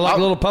 They're like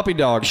little puppy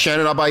dogs.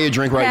 Shannon, I'll buy you a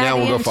drink right now. Patty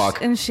We'll go and-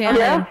 fuck. And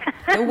Shannon,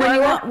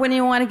 Yeah. when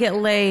you want to get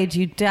laid,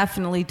 you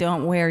definitely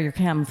don't wear your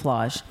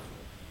camouflage.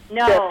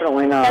 No.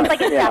 Definitely not. That's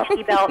like a Yeah.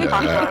 safety belt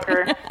cock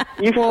blocker.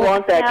 You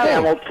flaunt that No.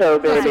 camel toe,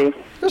 baby.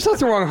 There's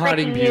nothing wrong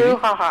hiding Breaking beauty. you,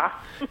 haha.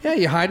 Yeah,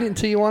 you hide it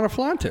until you want to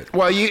flaunt it.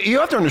 Well, you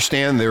have to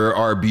understand there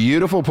are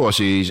beautiful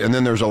pussies, and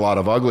then there's a lot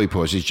of ugly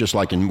pussies. Just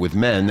like with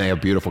men, they have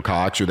beautiful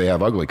cocks or they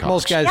have ugly cocks.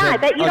 Most guys Yeah, I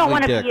have bet you don't ugly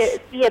want to dicks.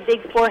 be a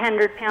big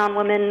 400-pound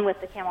woman with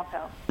a camel toe.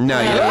 No,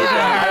 you don't.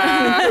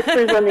 I've seen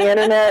pictures on the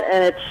internet,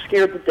 and it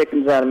scared the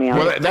dickens out of me.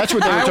 Well, that's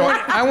what they were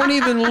talking. I wouldn't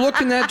even look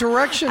in that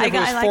direction if it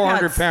was I like 400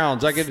 how it's-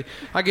 pounds.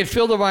 I could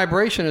feel the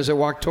vibration as it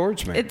walked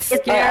towards me. It It's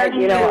scared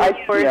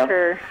scared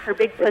her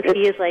big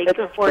pussy is like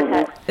a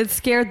forehead. it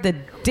scared the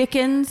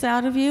dickens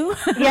out of you.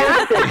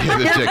 Yeah. The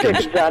Scared dickens.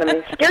 dickens out of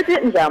me. Scared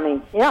dickens out of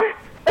me. Yeah.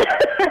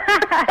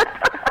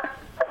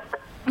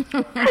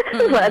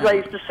 As I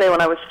used to say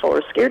when I was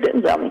 4, scared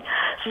dickens out of me.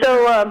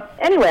 So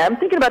anyway, I'm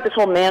thinking about this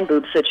whole man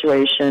boob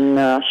situation,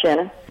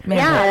 Shannon.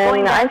 Yeah,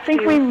 going And I back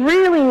think to- we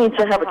really need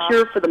to have a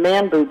cure for the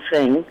man boob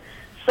thing.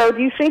 So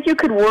do you think you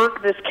could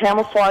work this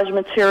camouflage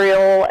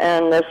material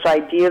and this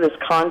idea, this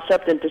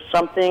concept into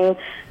something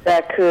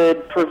that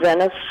could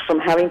prevent us from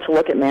having to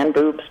look at man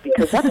boobs?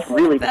 Because that's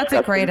really That's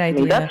a disgusting great to me.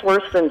 idea. That's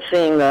worse than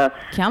seeing the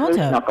Camel moose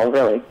toe. knuckle,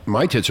 really.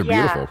 My tits are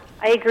Yeah, beautiful.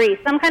 I agree.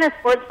 Some kind of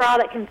sports bra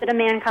that can fit a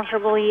man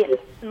comfortably and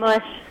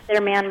smush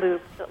their man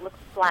boobs so it looks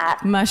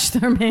flat. Mush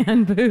their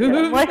man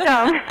boobs. Smush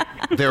them.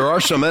 There are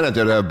some men that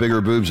have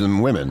bigger boobs than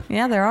women.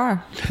 Yeah, there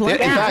are.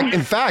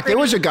 In fact, there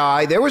was a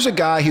guy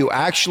who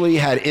actually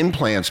had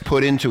implants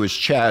put into his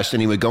chest,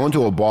 and he would go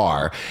into a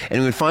bar and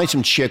he would find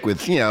some chick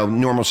with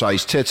normal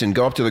sized tits and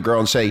go up to the girl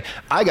and say,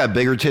 "I got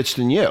bigger tits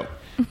than you."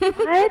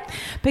 What?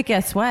 But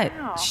guess what?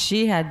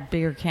 She had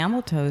bigger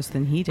camel toes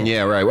than he did.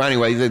 Yeah, right. Well,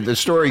 anyway, the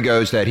story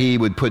goes that they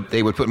would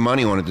put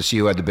money on it to see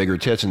who had the bigger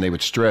tits, and they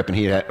would strip, and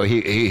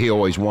he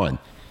always won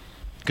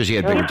because he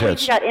had bigger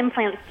tits. He got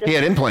implants. He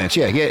had implants,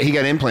 yeah. He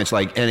got implants,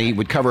 and he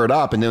would cover it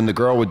up, and then the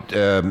girl would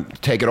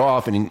take it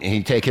off, and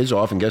he'd take his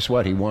off, and guess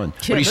what? He won.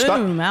 But he stuck.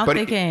 Kaboom, out But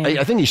they came.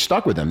 I think he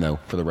stuck with them though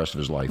for the rest of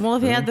his life. Well,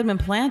 if he had them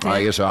implanted.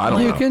 I guess I don't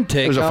know. You can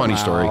take It was a them funny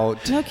story.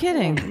 out. No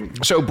kidding.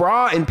 So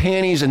bra and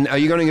panties, and are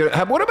you going to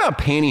go? What about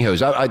pantyhose?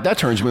 That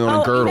turns me on.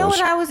 And girdles.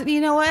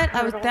 You know what?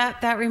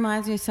 That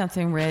reminds me of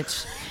something,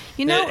 Rich.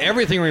 You know,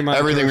 Everything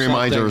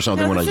reminds her of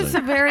something no, when I this is do.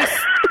 a very.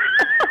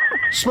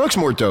 Smoke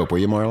some more dope, will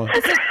you, Marla?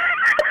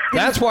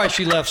 That's why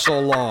she left so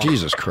long.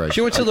 Jesus Christ.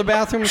 She went to the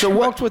bathroom and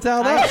smoked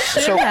without I us.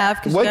 should have,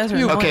 because you guys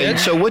are okay, annoying.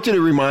 so what did it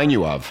remind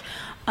you of?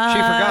 She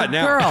forgot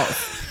now.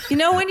 Girls, you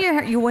know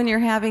when you're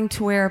having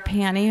to wear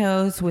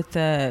pantyhose with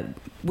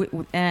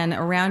and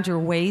around your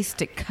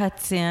waist it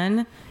cuts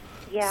in.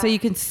 Yeah. So you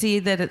can see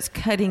that it's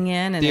cutting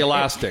in. And The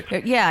elastic.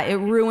 It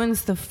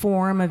ruins the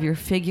form of your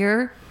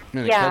figure.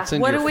 And it Yeah. cuts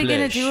into What your are we going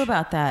to flesh. do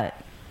about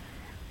that?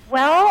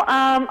 Well,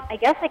 I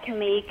guess I can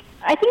make.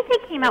 I think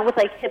they came out with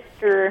like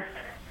hipster.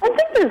 I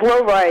think there's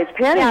low-rise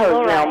pantyhose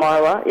low-rise. now,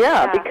 Marla.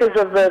 Yeah, Yeah. because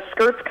of the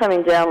skirts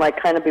coming down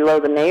like kind of below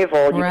the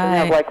navel. You can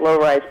have Right. like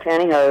low-rise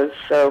pantyhose,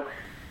 so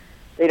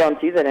they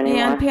don't do that anymore.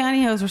 Yeah, and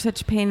pantyhose were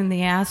such a pain in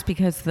the ass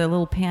because the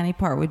little panty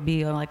part would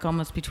be like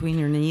almost between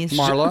your knees.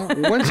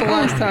 Marla, when's the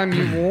last time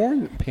you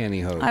worn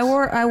pantyhose? I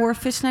wore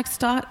fishnet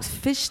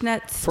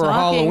stockings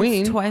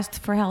Halloween. twice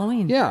for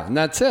Halloween. Yeah, and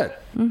that's it.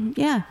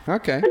 Yeah.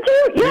 Okay. But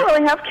you don't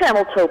really have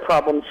camel toe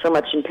problems so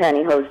much in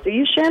pantyhose, do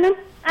you, Shannon?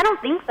 I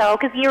don't think so,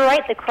 because you're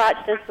right. The crotch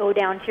does go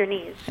down to your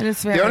knees. And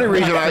it's very The only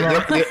reason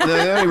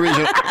the only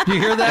reason. You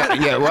hear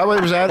that? Yeah, what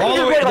was that? All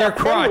the way to their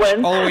crotch,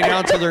 all the way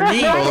down to their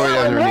knees. All the way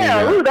down to their knee,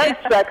 Yeah, yeah. ooh,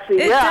 that's sexy.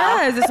 It yeah.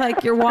 does. It's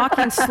like you're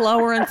walking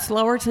slower and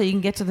slower till you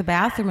can get to the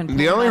bathroom. And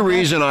The pull only back up.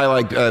 reason I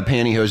like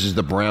pantyhose is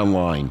the brown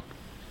line.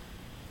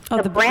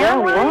 Oh, the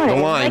brown brown line. The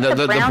line. line, Like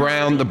the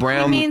brown, the He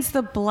brown, means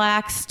the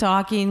black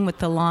stocking with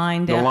the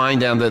line the down. line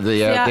down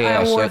the I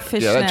ass. wore That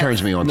fishnets.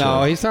 turns me on.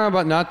 No, too. he's talking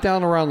about not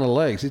down around the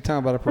legs. He's talking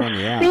about up around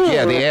the ass.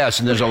 Yeah, the ass,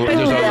 and there's a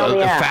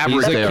fabric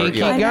He's a there. kinky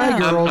Yeah. guy, I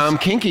know. girls. I'm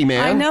kinky,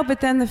 man. I know,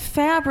 but then the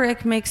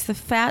fabric makes the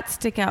fat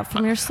stick out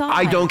from your side.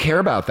 I don't care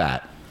about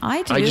that.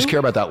 I do. I just care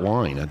about that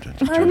line. That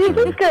turns You me on.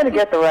 just got to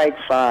get the right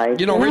size.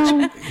 You know,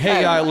 Rich,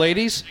 hey,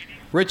 ladies,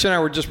 Rich and I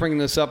were just bringing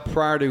this up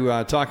prior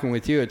to talking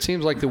with you. It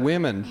seems like the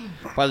women,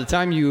 by the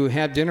time you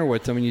have dinner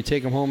with them and you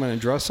take them home and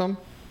undress them,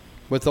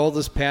 with all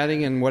this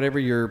padding and whatever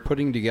you're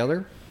putting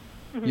together,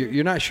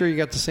 you're not sure you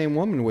got the same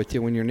woman with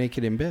you when you're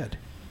naked in bed.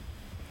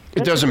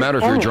 It doesn't matter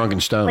if you're drunk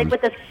and stoned. Like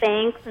with the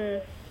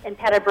Spanx and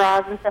padded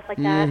bras and stuff like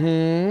that.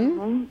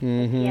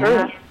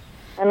 Yeah.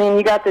 I mean,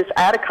 you got this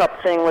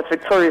Add-A-Cup thing with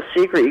Victoria's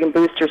Secret. You can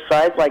boost your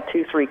size like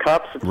 2-3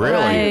 cups. It's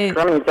Really? Right.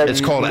 Crummy, but It's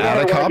you called never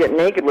Add-A-Cup? want to get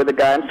naked with a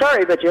guy. I'm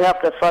sorry, but you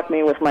have to fuck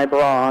me with my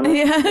bra on.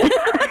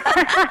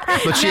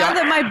 But see, Now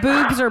that my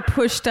boobs are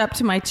pushed up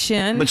to my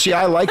chin.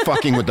 I like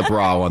fucking with the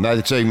bra on.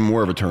 That's even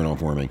more of a turn on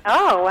for me.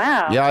 Oh,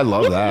 wow. Yeah, I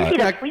love You're that. easy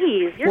to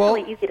please. You're Well-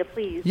 really easy to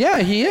please. Yeah,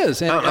 he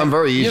is. And, I'm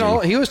very easy. You know,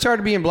 he was tired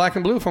of being black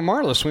and blue from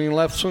Marla, swinging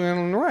left,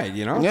 swinging right,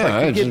 you know? It's Yeah, like you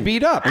I get just-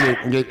 beat up.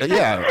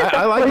 Yeah,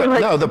 I like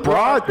that. No, the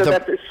bra. So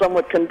that there's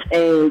somewhat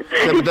contained.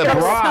 Yeah, but the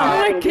bra.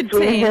 Nothing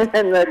between him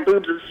and the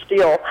boobs of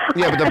steel.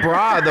 Yeah, but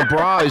the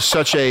bra is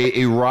such a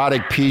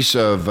erotic piece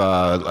of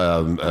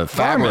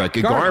fabric,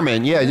 a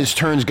garment. Yeah, it just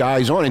turns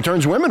guys on and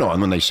turns women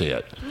on when they see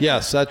it.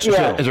 Yes, that's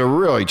Yeah. true. It's a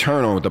really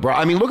turn on with the bra.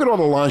 I mean, look at all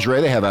the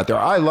lingerie they have out there.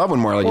 I love when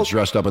Marla gets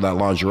dressed up in that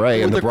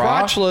lingerie and the the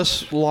bra.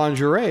 crotchless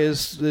lingerie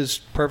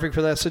is perfect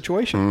for that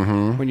situation.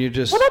 Mm-hmm. When you're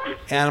just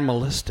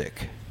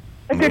animalistic.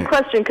 A good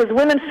question, because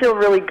women feel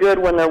really good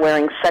when they're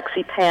wearing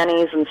sexy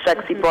panties and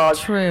sexy bras.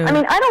 True. I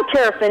mean, I don't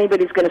care if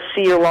anybody's going to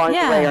see your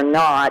lingerie or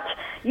not.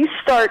 You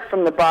start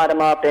from the bottom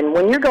up, and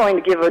when you're going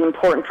to give an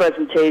important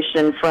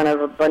presentation in front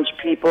of a bunch of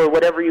people or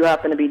whatever you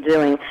happen to be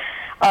doing,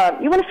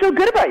 you want to feel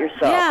good about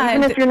yourself. Yeah,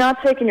 Even if you're not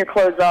taking your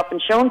clothes off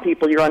and showing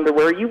people your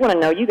underwear, you want to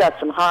know you got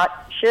some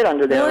hot shit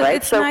under there, Well, right?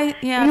 it's So nice-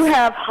 yeah. you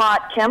have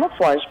hot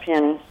camouflage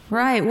panties.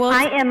 Right. Well,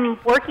 I am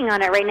working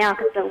on it right now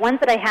because the ones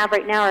that I have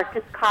right now are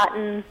just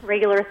cotton,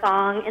 regular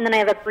thong, and then I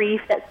have a brief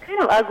that's kind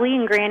of ugly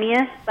and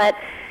granny-ish, but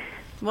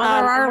well,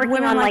 there I'm are working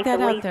women on like the that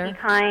out lacy there.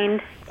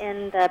 kind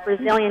and the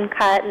Brazilian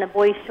cut and the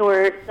boy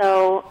short.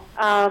 So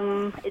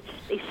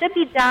they should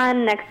be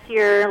done next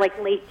year, like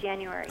late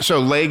January. So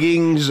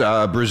leggings,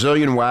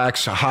 Brazilian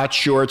wax, hot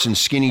shorts, and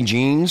skinny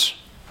jeans.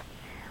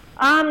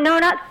 No,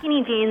 not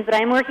skinny jeans, but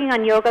I'm working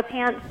on yoga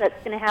pants that's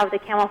going to have the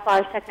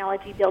camouflage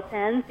technology built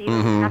in, so you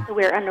don't have to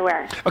wear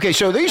underwear. Okay,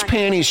 so these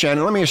panties,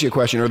 Shannon, let me ask you a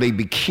question. Are they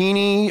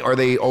bikini or are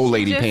they old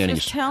lady Just panties?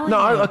 was telling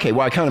No, you. okay,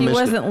 well, I kind of He missed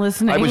wasn't it.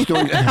 listening. I was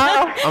doing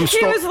I'm He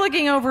still, was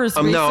looking over his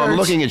research. No, I'm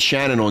looking at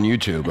Shannon on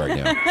YouTube right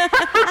now.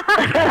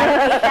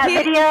 That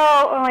video,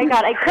 oh my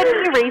God, I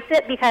couldn't erase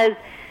it because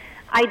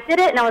I did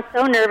it and I was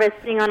so nervous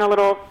being on a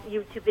little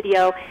YouTube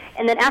video.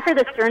 And then after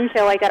the Stern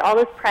show, I got all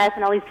this press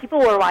and all these people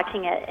were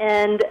watching it.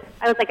 And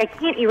I was like, I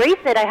can't erase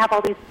it. I have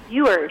all these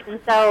viewers. And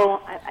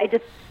so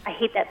I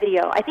hate that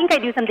video. I think I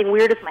do something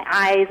weird with my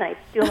eyes and I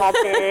do them all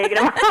big.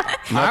 And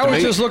I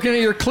was just looking at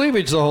your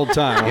cleavage the whole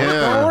time. Yeah.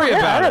 Don't worry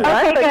about it. Okay,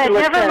 I think good. you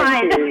look Never kinda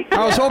mind. cute.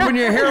 I was hoping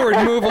your hair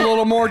would move a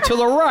little more to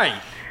the right.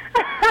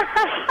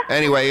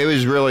 Anyway, it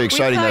was really we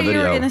exciting, thought that you were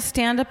video. going to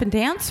stand up and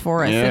dance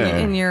for us Yeah.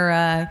 in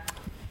your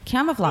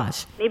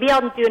camouflage. Maybe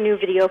I'll do a new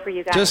video for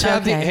you guys. Just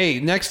have Okay.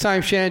 next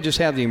time, Shannon, just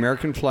have the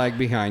American flag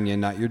behind you,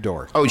 not your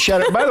door. Oh,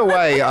 Shannon, by the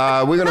way,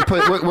 we're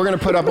gonna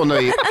put up on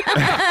the.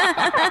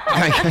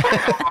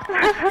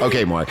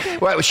 Okay, Mark.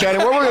 Well,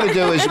 Shannon, what we're gonna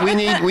do is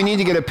we need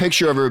to get a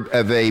picture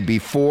of a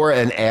before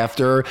and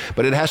after,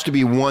 but it has to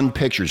be one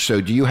picture.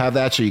 So, do you have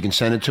that so you can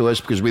send it to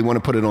us because we want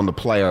to put it on the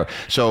player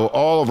so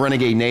all of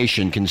Renegade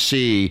Nation can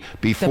see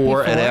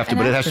before and after,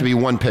 but it has to be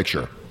one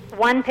picture.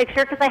 One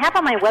picture, because I have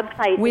on my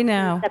website We two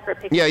know. separate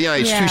pictures. Yeah,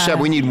 it's two Yeah.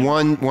 separate. We need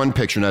one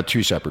picture, not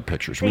two separate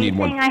pictures. So We you need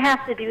saying one. I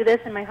have to do this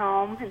in my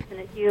home and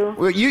send it to you?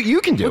 Well, you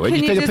can do Well, it. can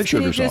You you take a just- picture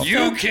of can you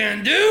yourself. just-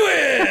 can do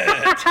it.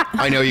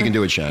 I know you can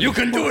do it, Shannon. You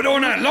can do it all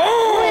night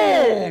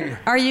long.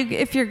 Are you?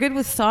 If you're good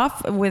with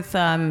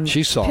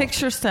She's soft.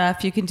 picture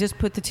stuff, you can just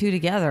put the two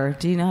together.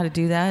 Do you know how to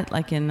do that?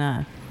 Like in.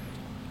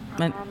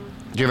 Do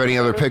you have any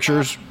other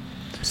pictures?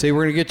 See,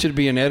 we're gonna get you to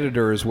be an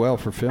editor as well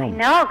for film.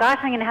 No, gosh,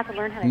 I'm going to have to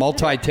learn how to do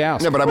this.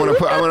 Multitask. No, but I want to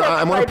put. I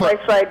want to put.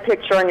 Side-by-side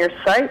picture on your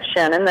site,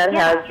 Shannon, that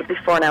Yeah. has the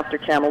before and after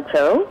camel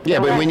toe. Yeah,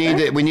 but we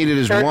need it. We need it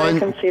as Sure, one. they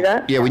can see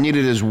that? Yeah, we need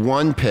it as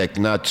one pic,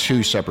 not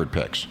two separate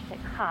pics.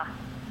 Huh.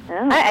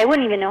 I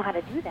wouldn't even know how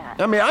to do that.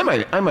 I mean, I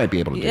might be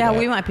able to do Yeah, that.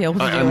 we might be able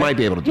to I do might it.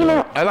 be able to do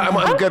it.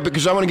 I'm good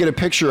because I want to get a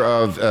picture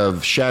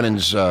of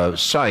Shannon's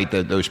site,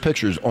 those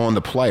pictures on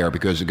the player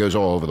because it goes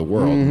all over the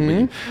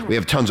world. We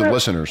have tons of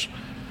listeners.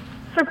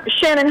 So,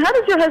 Shannon, how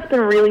does your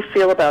husband really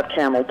feel about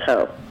camel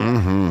toe?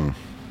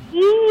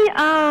 He,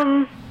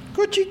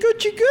 Gucci,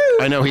 Gucci, goo.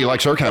 I know he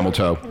likes her camel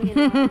toe.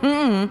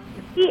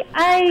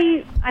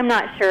 I'm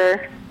not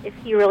sure if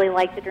he really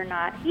liked it or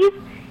not.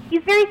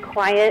 He's very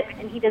quiet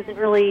and he doesn't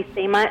really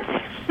say much.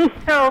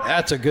 So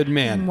That's a good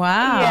man.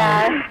 Wow.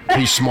 yeah,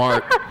 He's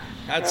smart.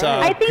 That's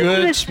I a think he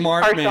good, was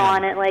smart partial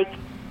on man. it. Like,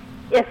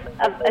 if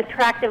an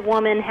attractive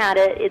woman had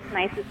it, it's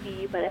nice to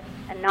see. But if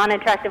a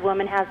non-attractive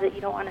woman has it, you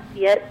don't want to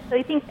see it. So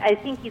I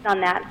think he's on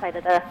that side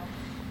of the.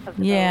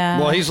 Yeah.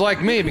 Well, he's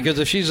like me because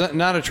if she's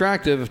not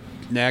attractive,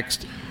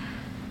 next.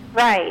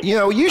 Right. You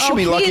know, you should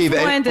be lucky he's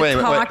if one to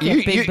talk,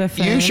 you big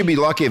buffoon. you should be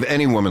lucky if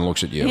any woman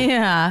looks at you.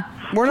 Yeah.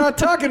 We're not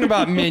talking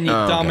about men, you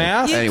Oh, okay.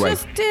 dumbass. You Anyway.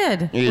 just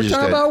did. You We're just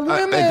talking did. about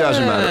women. It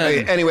doesn't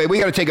matter. Anyway, we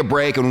got to take a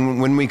break,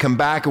 and when we come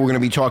back, we're going to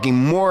be talking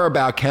more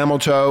about camel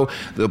toe,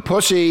 the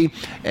pussy,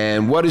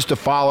 and what is to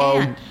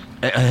follow.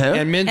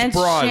 And men's And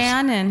bras.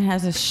 Shannon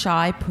has a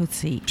shy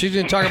pussy. She's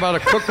going to talk about a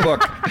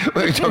cookbook.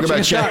 We're going to talk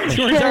about We're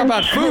going to talk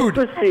about food.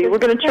 Pussy. We're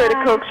going to try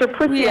to coax her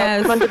pussy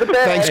Yes. out from under the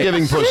bed.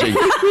 Thanksgiving pussy.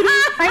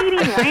 Fighting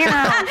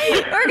around.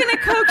 We're gonna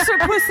coax her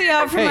pussy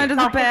out from Hey, under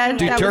the bed.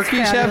 Do That was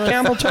turkeys have fabulous.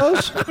 camel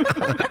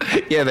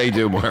toes? Yeah, they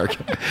do, Mark.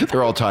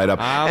 They're all tied up.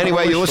 I'm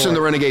Anyway, you always listen to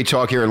short. Renegade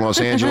Talk here in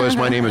Los Angeles.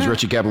 My name is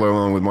Richie Kepler,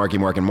 along with Marky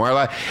Mark and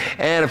Marla.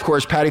 And, of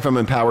course, Patty from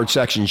Empowered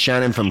Section,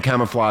 Shannon from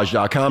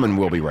Camouflage.com, and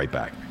we'll be right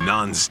back.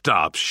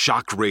 Non-stop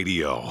shock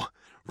radio.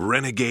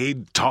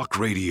 Renegade Talk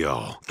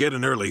Radio. Get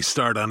an early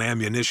start on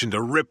ammunition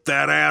to rip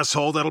that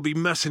asshole that'll be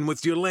messing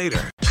with you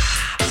later.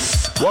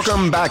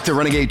 Welcome back to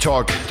Renegade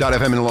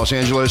Talk.fm in Los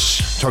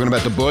Angeles. Talking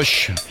about the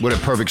bush. What a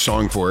perfect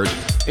song for it.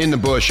 In the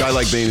bush. I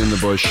like being in the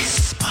bush.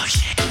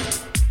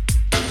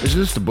 Is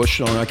this the bush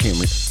song? I can't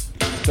read.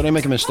 Did I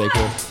make a mistake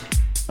here?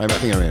 I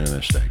think I made a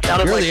mistake.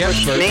 Sounded You're like the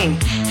Bush to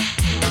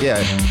expert. me.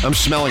 Yeah, I'm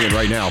smelling it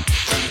right now.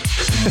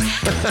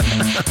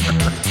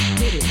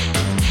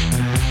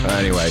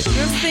 Anyway.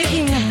 You're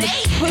thinking of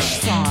the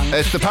push song.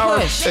 It's the power.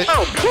 Push.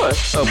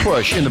 Push. Oh,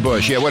 push. In the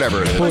bush. Yeah,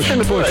 whatever it is. Push in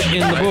the bush.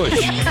 In the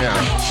bush.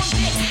 Yeah.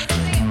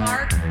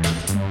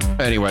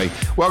 Anyway,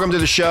 welcome to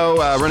the show.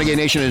 Renegade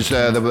Nation is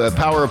the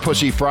Power of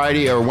Pussy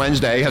Friday or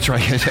Wednesday. That's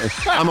right.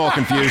 I'm all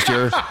confused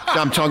here.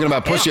 I'm talking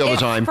about pussy all the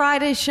time. It's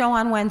Friday's show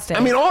on Wednesday.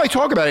 I mean, all I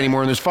talk about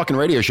anymore in this fucking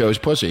radio show is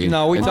pussy.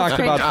 No, we And talked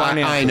about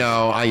finances. I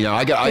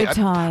know. Good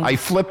times. I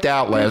flipped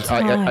out last.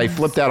 I times.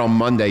 flipped out on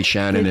Monday,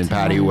 Shannon Good and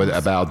Patty, times.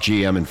 about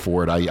GM and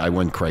Ford. I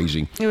went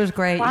crazy. It was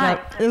great. Why?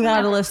 You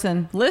gotta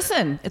listen.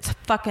 Listen. It's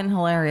fucking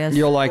hilarious.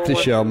 You'll like the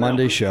show,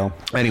 Monday show.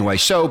 Anyway,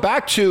 so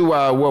back to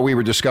what we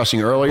were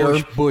discussing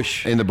earlier.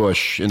 Bush. In the bush.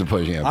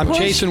 Yeah, I'm bush.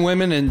 chasing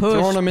women and Push,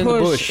 throwing them in the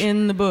push bush.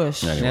 in the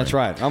bush. Anyway. That's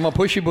right. I'm a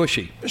pushy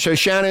bushy. So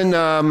Shannon,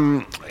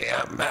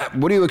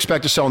 what do you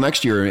expect to sell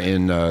next year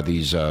in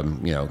these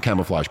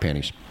camouflage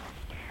panties?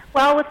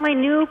 Well, with my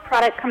new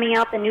product coming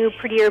out, the new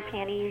Prettier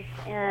panties,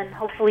 and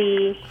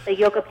hopefully the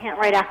yoga pant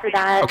right after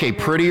that. Okay, And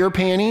then- prettier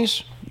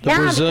panties. The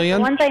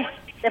Brazilian?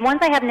 The ones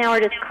I have now are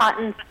just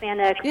cotton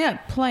spandex. Yeah,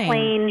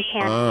 plain.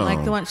 panties.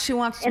 Like the one she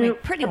wants to And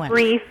make pretty the ones.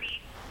 brief.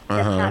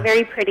 It's not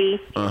very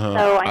pretty. So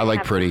I like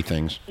have- pretty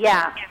things.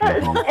 Yeah.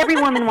 Every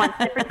woman wants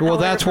different Well,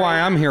 colors, that's why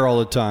but- I'm here all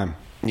the time.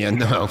 Yeah,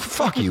 no,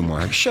 fuck you,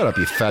 Mark. Shut up,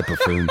 you fat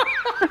buffoon.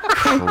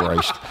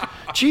 Christ.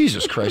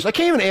 Jesus Christ. I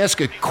can't even ask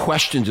a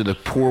question to the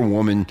poor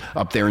woman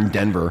up there in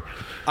Denver.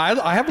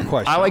 I have a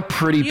question. I like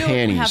pretty You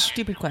panties. have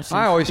stupid questions.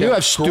 I always You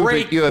have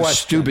great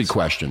stupid questions.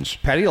 questions.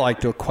 Patty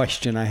liked the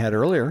question I had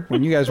earlier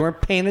when you guys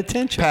weren't paying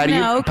attention. Patty,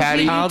 No,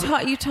 Patty,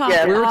 you talk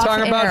Yeah, we were off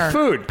talking about air.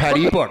 food.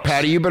 Patty,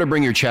 Patty, you better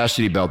bring your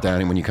chastity belt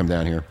down when you come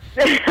down here.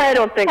 I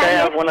don't think I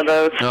have one of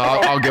those. No,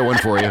 I'll get one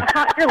for you.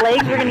 Your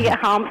legs are going to get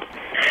humped.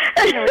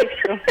 No, it's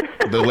true.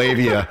 The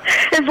labia.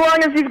 As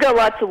long as you've got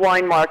lots of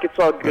wine, Mark, it's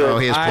all good. Oh,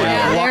 he has plenty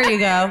Yeah, of there you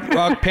go.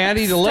 Well,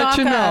 Patty, to let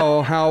you Stock up.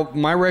 know how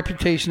my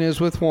reputation is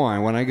with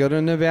wine, when I go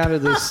to Nevada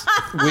this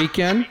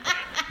weekend,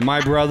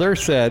 my brother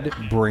said,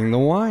 bring the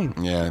wine.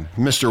 Yeah,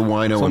 Mr.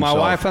 Wino So my himself.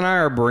 wife and I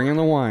are bringing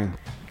the wine.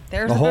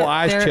 There's The a whole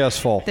ice chest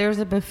full. There's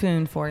a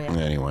buffoon for you.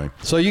 Anyway.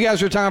 So you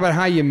guys were talking about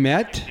how you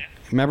met.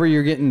 Remember,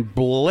 you're getting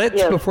blitzed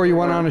Yes. before you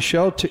went on a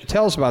show.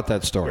 Tell us about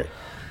that story.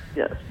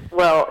 Yes.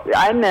 Well,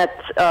 I met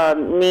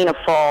Nina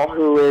Fall,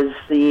 who is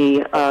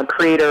the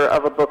creator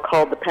of a book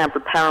called The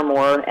Pampered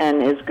Paramour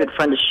and is a good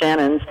friend of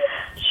Shannon's.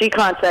 She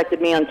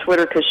contacted me on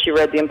Twitter because she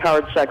read the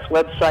Empowered Sex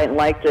website and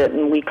liked it,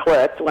 and we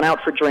clicked, went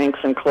out for drinks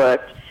and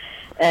clicked.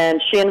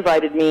 And she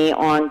invited me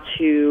on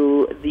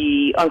to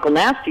the Uncle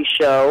Nasty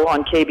show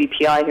on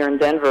KBPI here in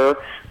Denver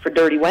for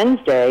Dirty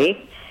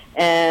Wednesday,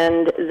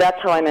 and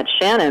that's how I met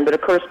Shannon. But,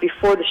 of course,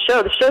 before the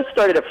show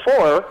started at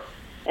 4,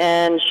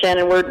 and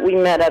Shannon, we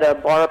met at a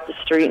bar up the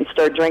street and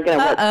started drinking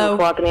at, 2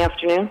 o'clock in the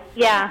afternoon?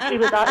 Yeah,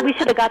 we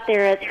should have got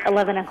there at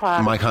 11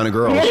 o'clock. My kind of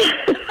girls.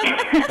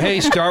 Hey,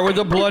 start with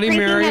a Bloody Freaking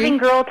Mary. having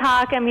girl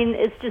talk. I mean,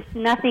 it's just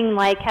nothing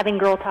like having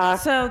girl talk.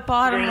 So,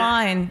 bottom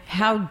line,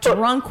 how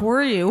drunk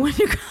were you when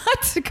you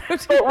got to go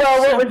to the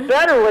Well, show? what was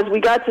better was we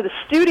got to the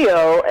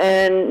studio,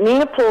 and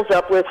Nina pulls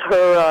up with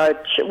her,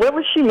 what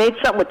was she, made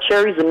something with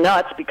cherries and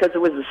nuts because it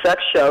was a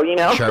sex show, you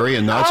know? Cherry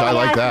and nuts, Oh, I yeah,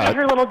 like she that. had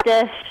her little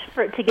dish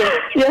to give.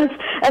 Yes.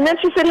 And then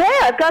she said, hey,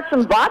 I've got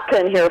some vodka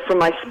in here from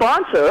my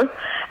sponsor.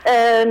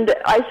 And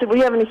I said, well,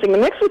 you have anything to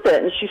mix with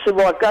it? And she said,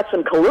 well, I've got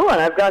some Kahlua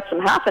and I've got some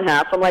half and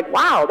half. I'm like,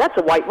 wow, that's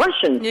a White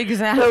Russian.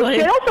 Exactly. So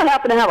she also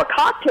happened to have a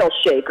cocktail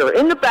shaker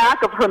in the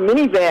back of her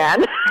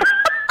minivan.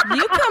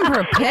 You come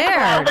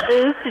prepared.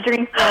 Glasses to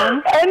drink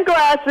from. And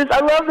glasses. I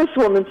love this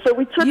woman. So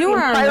we took You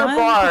the are entire well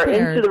bar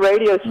prepared. into the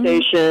radio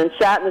station,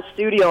 sat in the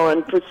studio,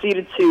 and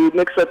proceeded to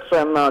mix up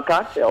some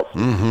cocktails.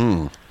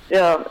 Mm-hmm.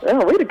 Yeah,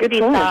 we had a good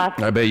time.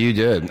 I bet you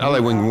did. I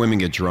like when women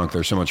get drunk.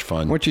 They're so much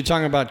fun. Weren't you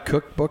talking about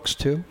cookbooks,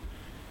 too?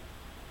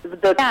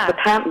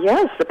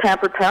 The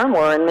Pampered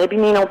Paramour, and maybe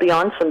Nina will be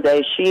on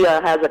someday. She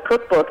has a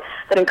cookbook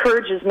that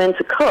encourages men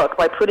to cook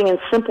by putting in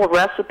simple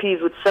recipes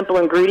with simple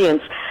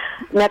ingredients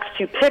next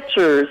to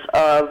pictures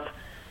of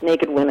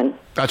naked women.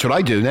 That's what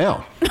I do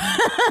now.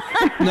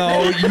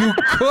 No, you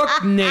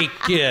cook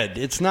naked.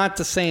 It's not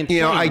the same thing.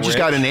 You know, I just Rich.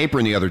 got an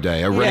apron the other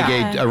day, a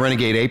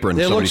renegade apron.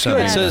 It Somebody looks sent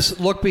good. me. It says,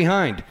 look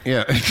behind.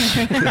 Yeah.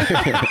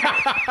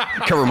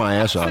 Cover my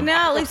ass So up.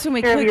 now at least when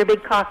we Have cook, your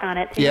big cock on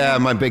it. Too. Yeah,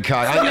 my big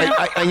cock.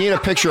 I need a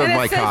picture of and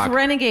my it says cock.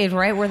 Renegade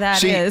right where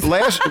that is. See,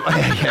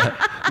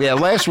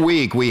 last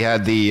week we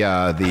had the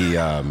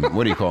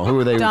what do you call? Who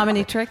are they?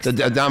 Dominatrix? The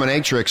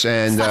Dominatrix,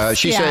 and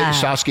she said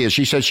Saskia.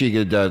 She said she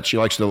could. She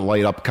likes to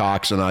light up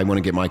cocks, and I want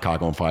to get my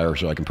cock on fire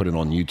so I can put it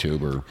on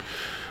YouTube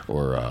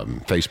or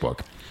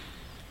Facebook.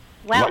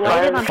 Wow,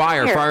 light it on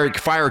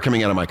Fire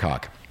coming out of my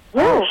cock.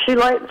 Yeah, she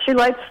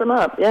lights them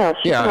up. Yeah,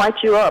 she can light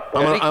you up.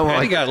 I want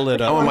Patty got lit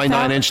up. I want my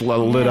 9-inch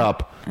lit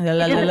up.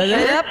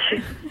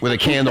 With a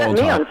candle on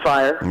Set me on top.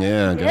 fire.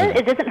 Yeah. good.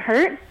 It doesn't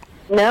hurt.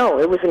 No,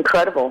 it was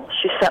incredible.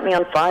 She set me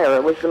on fire.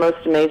 It was the most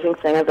amazing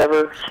thing I've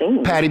ever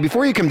seen. Patty,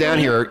 before you come down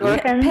here,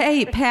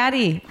 Hey,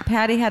 Patty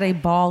had a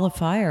ball of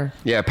fire.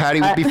 yeah,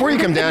 Patty, before you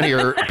come down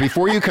here, Great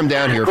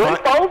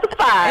balls of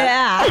fire.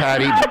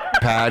 Yeah.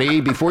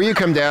 Patty, before you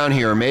come down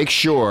here, make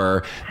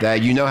sure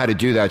that you know how to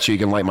do that so you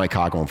can light my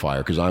cock on fire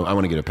because I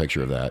want to get a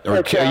picture of that. Or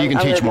Okay, you can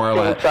I'm teach gonna be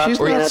Marla. doing She's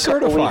something not in a couple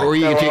certified. weeks, Or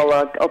you so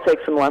can I'll take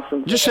some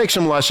lessons. Just take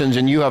some lessons,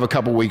 and you have a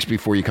couple weeks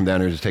before you come down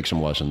here to take some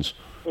lessons.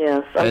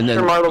 Yes, I'm And sure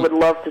then- Marla would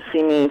love to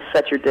see me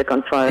set your dick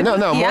on fire. No,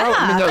 Yeah.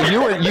 Marla, no,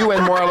 you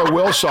and Marla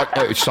will suck.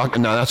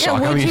 No, that's Yeah,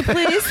 suck. would you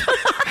please?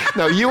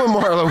 No, you and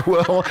Marla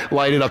will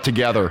light it up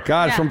together.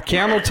 God, Yeah. from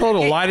camel toe to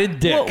lighted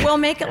dick. We'll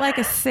make it like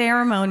a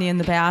ceremony in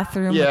the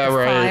bathroom Yeah, with the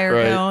right, fire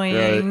right, going.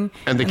 right.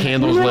 And the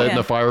candles lit in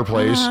the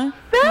fireplace. Uh-huh.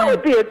 That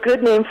would be a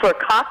good name for a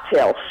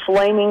cocktail,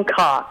 Flaming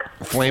Cock.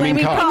 Flaming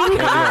cock. Flaming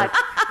Yeah.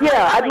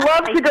 Yeah, I'd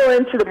love to go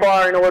into the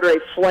bar and order a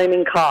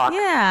Flaming Cock.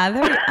 Yeah, I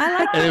like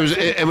And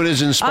that. it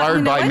was inspired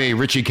you know by what? me,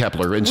 Richie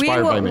Kepler,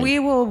 inspired by me. We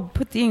will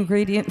put the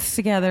ingredients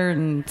together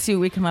and see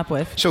what we come up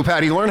with. So,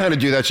 Patty, learn how to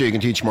do that so you can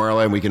teach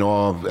Marla and we can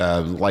all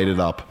light it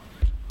up.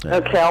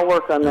 Okay, I'll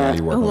work on Yeah, that.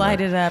 you work on Light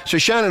that. it up. So,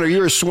 Shannon, are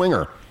you a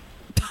swinger?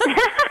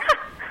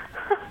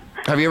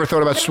 Have you ever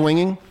thought about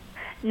swinging?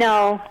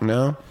 No,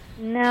 No?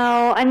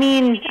 I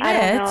mean, I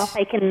don't know Rich. if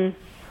I can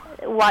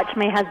watch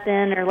my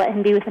husband or let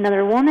him be with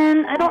another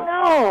woman. I don't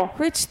know.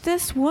 Rich,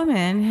 this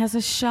woman has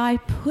a shy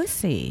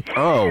pussy.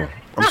 Oh,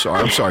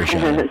 I'm sorry,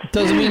 Shannon.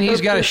 Doesn't mean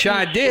he's got a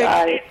shy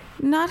dick.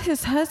 Not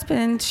his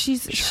husband.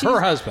 She's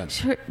her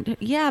husband.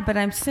 Yeah, but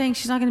I'm saying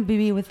she's not going to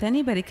be with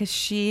anybody because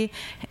she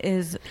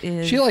is.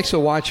 She likes to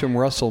watch him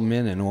wrestle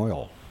men in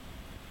oil.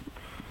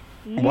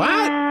 What?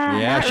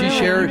 Yeah, not she really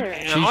shared. either.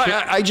 She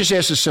shared I just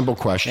asked a simple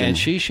question. And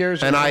she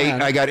shares And her I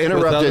man got with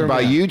interrupted other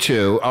by men. you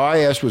two. All I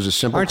asked was a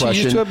simple Aren't you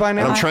question. used to it by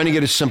now? And I'm trying to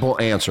get a simple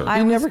answer. I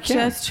You was never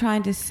can. just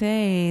trying to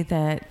say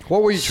that.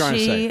 What were you trying to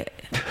say?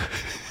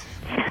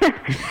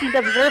 She's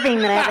observing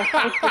that I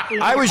have a shy pussy.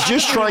 I was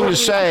just trying to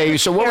say,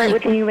 so what Share were it you,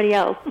 with anybody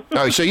else.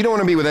 oh, so you don't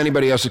want to be with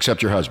anybody else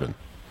except your husband?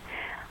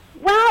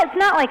 Well, it's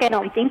not like I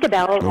don't think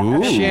about it.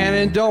 Ooh.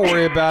 Shannon, don't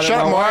worry about it. Shut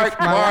up, My Mark.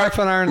 wife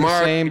and I are in the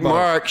same boat.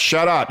 Mark,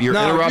 shut up. You're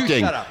No, you interrupting.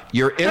 shut up.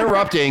 You're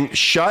interrupting.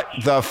 Shut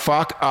the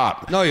fuck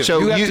up. No, you have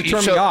to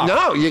turn me off.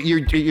 No,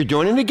 you're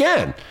doing it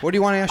again. What do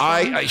you want to ask?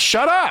 Shannon? I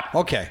shut up.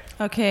 Okay.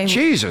 Okay.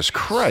 Jesus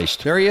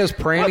Christ. There he is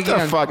praying What again.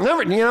 the fuck?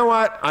 Never. You know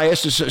what? I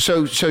asked this.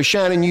 So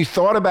Shannon, you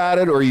thought about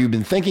it, or you've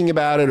been thinking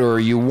about it, or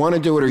you want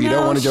to do it, or you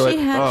don't want to do it.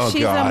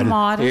 She's God. a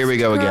modest Here we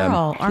go again.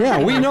 girl.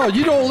 Yeah, we know.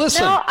 You don't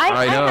listen. No,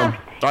 I know.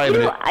 I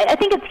haven't- I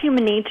think it's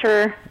human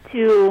nature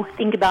to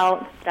think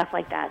about stuff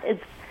like that.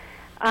 It's.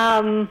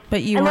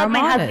 But you I are love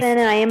my modest. husband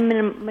and I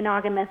am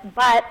monogamous,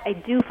 but I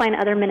do find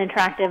other men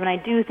attractive, and I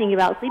do think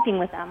about sleeping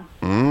with them.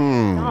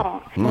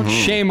 No.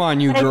 Shame on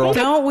you, But I girl.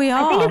 think Don't we I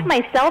all? think it's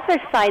my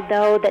selfish side,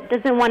 though, that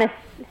doesn't want to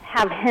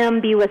have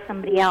him be with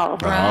somebody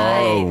else.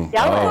 Right. Oh,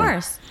 Yeah, oh. of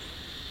course.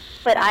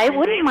 But I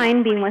wouldn't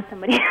mind being with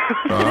somebody else.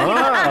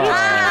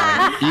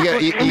 Ah. You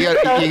got. You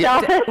so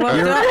got. selfish.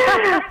 Well,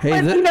 don't,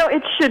 Hey, But, you know,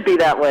 it should be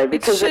that way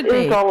because should it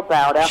is be. all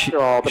about, after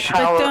all, the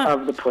power don't-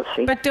 of the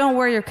pussy. but don't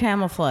wear your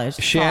camouflage.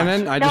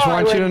 Shannon, I just No, I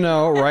want you to wouldn't.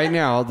 know right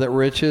now that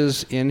Rich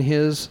is in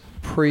his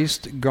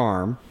priest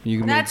garb. You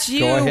may That's go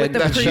you ahead. with the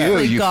That's you,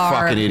 priestly you garb.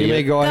 fucking You may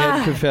idiot. go ahead and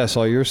God. confess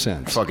all your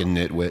sins. Fucking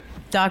nitwit.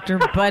 Dr.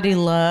 Buddy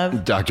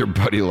Love. Dr.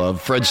 Buddy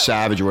Love, Fred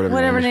Savage, or whatever.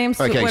 Whatever his name names-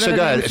 is. Okay, so whatever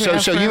go ahead. names So, are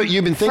so from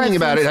you've been thinking Fred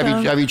about it. Have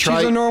Flintstone. you tried?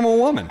 She's a normal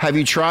woman. Have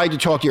you tried to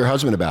talk to your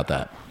husband about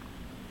that?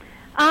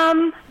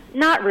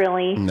 Not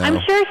really. No.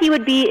 I'm sure he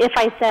would be, if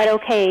I said,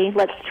 okay,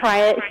 let's try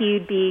it,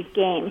 he'd be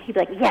game. He'd be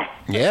like, yes.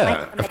 let's Yeah, try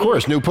of somebody.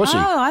 course, new pussy.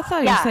 Oh, I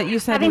thought Yeah, you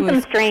said he having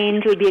was. some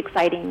strange would be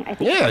exciting, I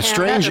think. Yeah,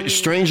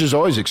 strange is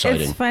always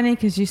exciting. It's funny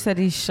because you said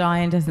he's shy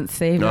and doesn't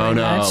say No, very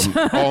no,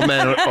 much.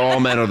 all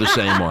men are the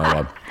same,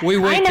 Marla. We I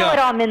wake know what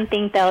up. all men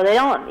think, though. They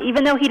don't,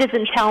 even though he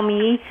doesn't tell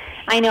me,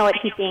 I know what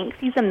he thinks.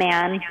 He's a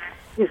man.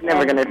 He's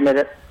never going to admit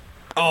it.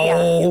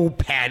 Oh,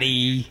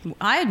 Patty.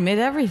 I admit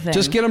everything.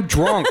 Just get him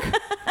drunk.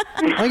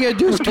 All you gotta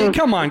do is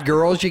come on,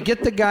 girls. You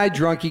get the guy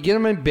drunk, you get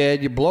him in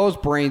bed, you blow his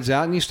brains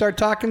out, and you start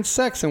talking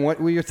sex and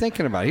what you're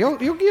thinking about. He'll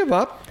give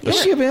up.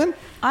 He'll give in.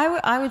 I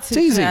would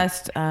easy.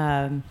 suggest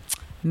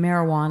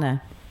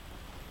marijuana.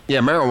 Yeah,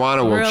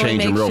 marijuana will Really change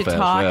makes him real you fast.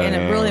 talk, Yeah, and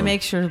yeah, it really yeah.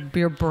 makes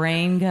your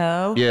brain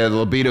go. Yeah, the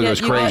libido Yeah,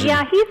 goes you- crazy.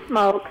 Yeah, he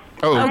smokes.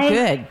 Oh. Oh, I-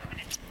 good.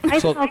 I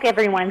So- smoke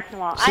every once in a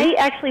while. I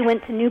actually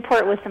went to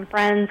Newport with some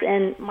friends,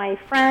 and my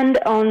friend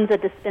owns a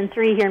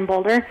dispensary here in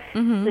Boulder.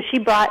 Mm-hmm. So she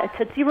brought a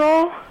Tootsie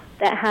Roll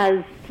that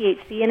has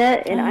THC in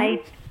it, and Mm-hmm.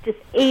 I just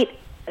ate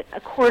a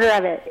quarter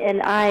of it,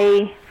 and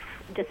I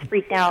just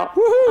freaked out.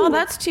 Oh,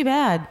 that's too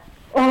bad.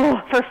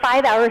 Oh, for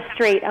 5 hours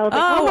straight. I was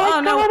like, Oh, oh my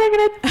oh, no. God, I'm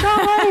going to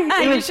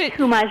die. It You was should-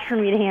 too much for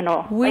me to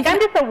handle. We Like,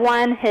 I'm should- just a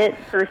one-hit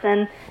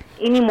person.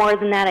 Any more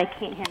than that, I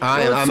can't handle.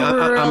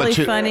 Well, it's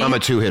really funny. I'm a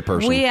two-hit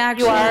person. We You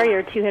actually are, you're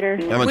a two-hitter.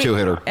 I'm a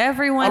two-hitter.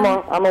 Everyone.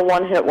 I'm a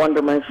one-hit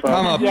wonder myself.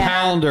 I'm a Yeah.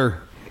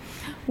 pounder.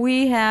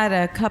 We had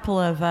a couple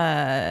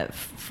of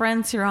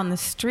friends here on the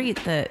street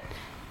that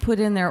put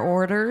in their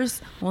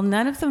orders. Well,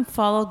 none of them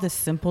followed the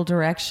simple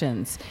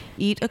directions.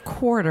 Eat a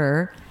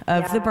quarter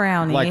of the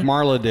brownie. Like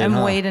Marla did, And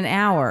huh? wait an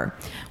hour.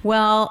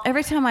 Well,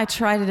 every time I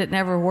tried it, it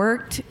never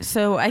worked.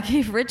 So I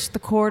gave Rich the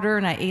quarter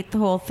and I ate the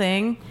whole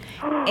thing.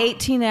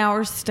 18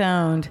 hours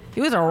stoned.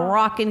 It was a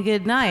rockin'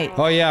 good night.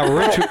 Oh, yeah.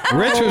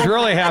 Rich was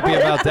really happy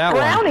about that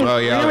one. Brownie's Oh,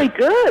 yeah. really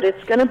good.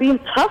 It's going to be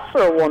tough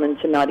for a woman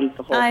to not eat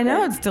the whole I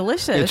know, thing. it's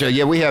delicious.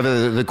 Yeah, we have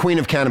the queen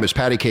of cannabis,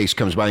 Patty Cakes,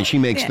 comes by, and she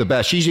makes the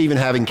best. She's even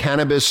having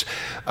cannabis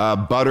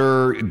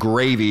butter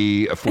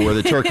gravy for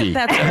the turkey.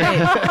 That's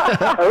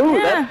right. Oh,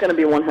 that's going to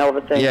be one hell of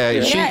a thing. Yeah,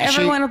 too.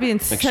 Everyone will be in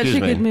such excuse a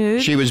me. good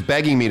mood. She was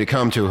begging me to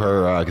come to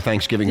her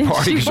Thanksgiving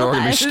party She because we're going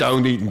to be was.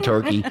 stoned eating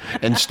turkey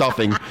and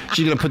stuffing.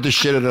 She's going to put the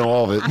shit in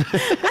all of it.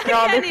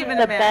 No, can't this even is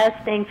the imagine.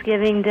 best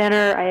Thanksgiving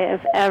dinner I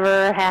have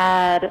ever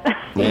had.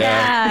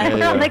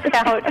 Yeah. On the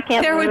couch, I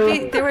can't There would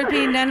move.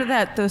 be none of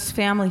that. Those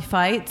family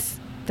fights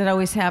that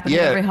always happen at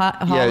every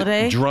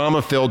holiday.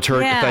 Drama-filled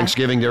Yeah.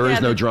 Thanksgiving. There is Yeah,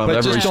 no but drama.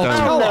 just Everybody's don't stoned.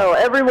 tell No,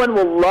 everyone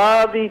will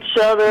love each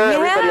other.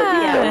 Everybody will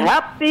be so Yeah.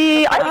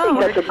 happy. I think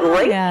that's a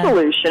great yeah.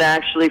 solution,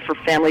 actually, for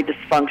family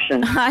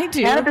dysfunction. I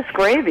do. Cannabis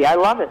gravy. I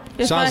love it.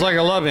 If Sounds I- like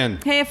a love-in.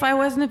 Hey, if I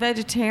wasn't a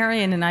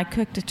vegetarian and I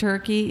cooked a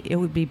turkey, it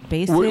would be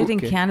basted in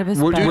cannabis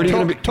What are you butter.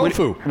 going to be?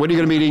 Tofu. What are you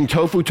going to be eating?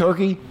 Tofu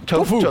turkey?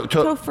 Tofu.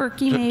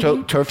 Tofurkey,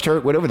 maybe. Turf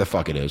turkey? Whatever the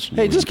fuck it is.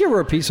 Hey, just give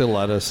her a piece of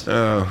lettuce.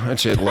 Oh,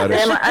 that's it.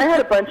 Lettuce. And I had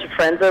a bunch of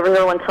friends over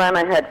here one time.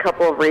 I had a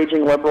couple of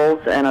raging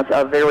liberals and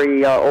a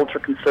very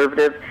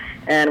ultra-conservative.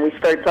 And we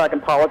started talking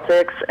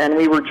politics, and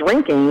we were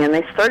drinking, and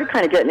they started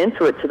kind of getting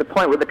into it to the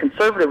point where the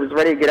conservative was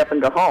ready to get up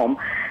and go home.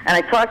 And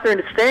I talked her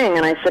into staying,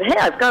 and I said, hey,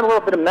 I've got a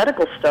little bit of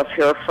medical stuff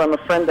here from a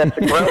friend that's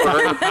a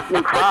grower in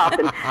New Crop,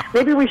 and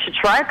maybe we should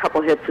try a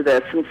couple hits of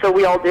this. And so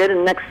we all did,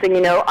 and next thing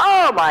you know,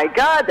 oh, my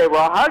God, they were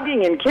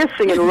hugging and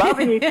kissing and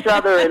loving each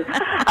other. And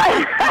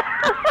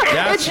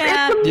That's,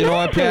 it's you know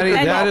what, Patty?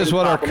 amazing. That is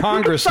what our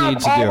Congress We can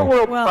needs solve to all the do.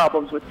 world's Well-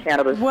 problems with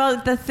cannabis.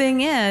 Well, the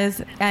thing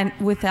is, and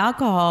with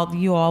alcohol,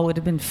 you all would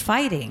have been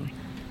fighting.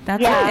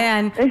 That's Yeah,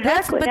 and exactly.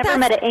 that's but Never that's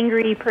met an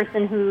angry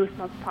person who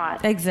smokes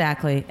pot.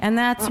 exactly, and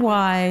that's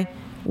why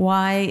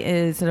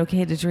is it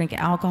okay to drink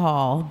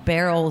alcohol,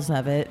 barrels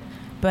of it,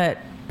 but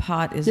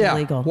pot is Yeah.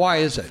 illegal? Why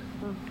is it?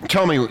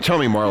 Tell me,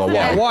 Marla,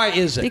 why? Why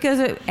is it?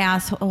 Because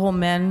asshole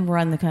men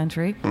run the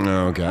country.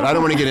 Oh, God. I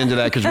don't want to get into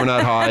that because we're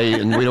not high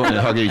and we don't want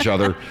to hug each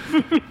other.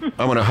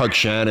 I want to hug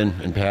Shannon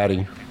and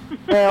Patty.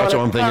 That's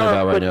what I'm thinking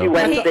about right now.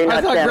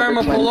 I thought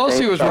Grandma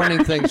Pelosi was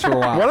running things for a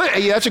while.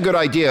 Yeah, that's a good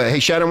idea. Hey,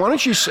 Shannon, why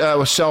don't you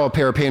sell a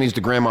pair of panties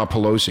to Grandma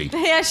Pelosi?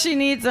 Yeah, she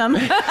needs them.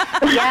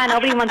 Yeah,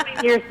 nobody wants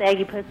to hear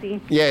saggy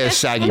pussy. Yeah,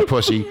 saggy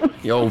pussy.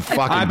 You old fucking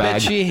I bag.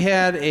 bet she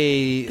had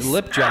a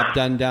lip job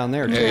done down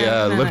there, too.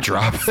 A lip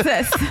drop.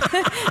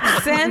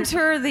 Send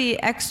her the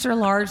extra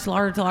large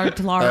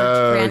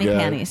granny God.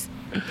 panties.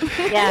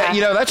 Yeah. You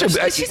know,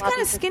 She's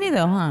kind of skinny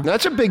though, huh?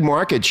 that's a big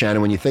market,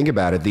 Shannon, when you think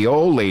about it. The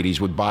old ladies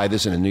would buy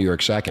this in a New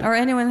York second. Or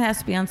anyone that has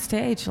to be on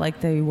stage,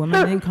 like the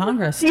woman in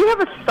Congress. Do you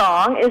have a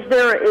song? Is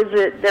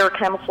there a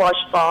camouflage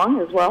song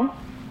as well?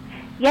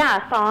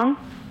 Yeah, song.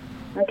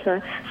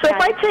 Okay. So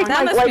if I take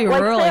That my, must be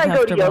like really say I go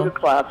to comfortable. yoga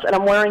class and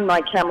I'm wearing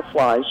my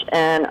camouflage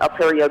and a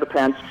pair of yoga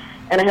pants,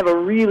 and I have a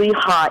really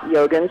hot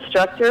yoga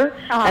instructor,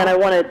 and I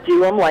want to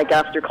do them like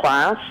after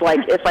class. Like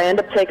if I end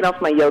up taking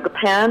off my yoga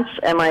pants,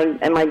 am I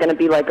going to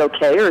be like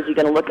okay, or is he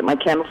going to look at my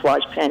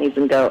camouflage panties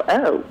and go,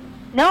 oh?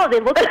 No, they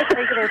look like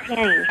regular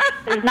panties.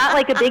 There's not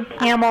like a big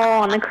camel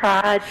on the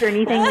crotch or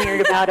anything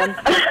weird about them.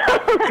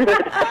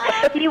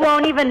 You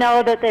won't even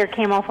know that they're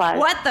camouflage.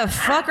 What the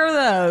fuck are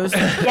those?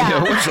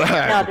 Yeah. What's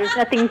that? No, there's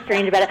nothing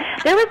strange about it.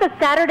 There was a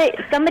Saturday,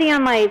 somebody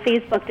on my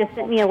Facebook just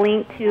sent me a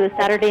link to a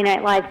Saturday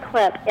Night Live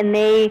clip, and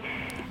they,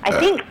 I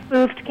think,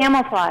 spoofed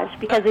camouflage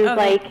because it was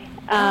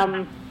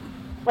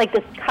like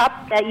this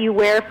cup that you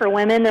wear for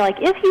women. They're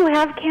like, if you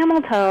have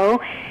camel toe,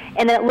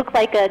 and it looked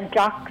like a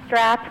jock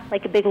strap,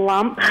 like a big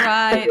lump.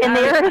 Right. In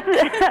there.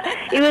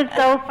 It was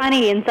so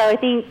funny, and so I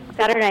think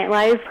Saturday Night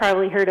Live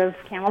probably heard of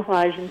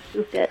camouflage and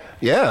spoofed it.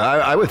 Yeah,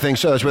 I would think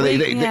so. That's where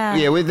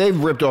they've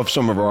ripped off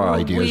some of our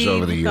ideas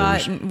over the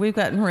years. We've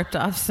gotten ripped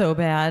off so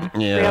bad.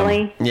 Yeah.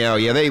 Really?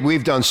 Yeah.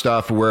 We've done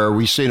stuff where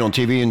we see it on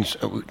TV and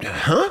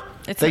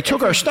they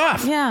took our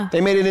stuff. Yeah. They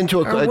made it into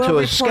Or we'll a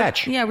report-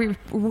 sketch. Yeah,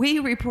 we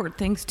report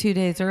things 2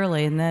 days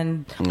early, and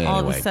then all of a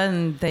Anyway.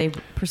 sudden they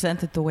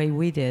present it the way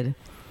we did.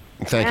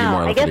 Thank you,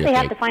 Wow, Marla. I guess for the they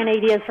have update. to find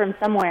ideas from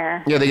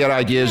somewhere. Yeah, they got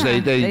ideas.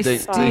 Yeah, They they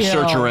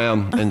search steal.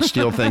 around and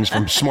steal things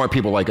from smart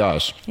people like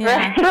us.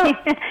 Yeah. Right?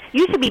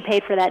 You should be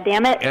paid for that,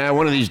 damn it. Yeah,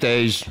 one of these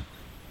days.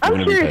 I'm we're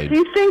gonna be curious, paid. do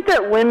you think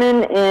that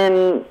women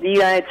in the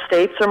United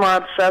States are more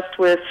obsessed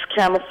with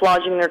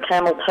camouflaging their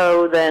camel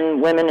toe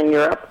than women in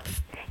Europe?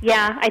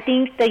 Yeah, I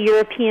think the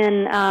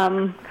European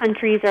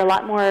countries are a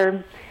lot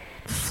more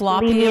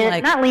Floppy, lenient.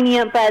 like Not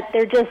lenient, but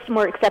they're just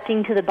more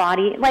accepting to the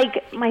body.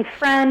 Like my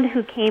friend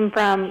who came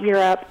from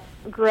Europe,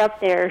 grew up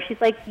there, she's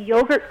like,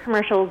 yogurt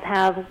commercials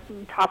have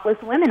topless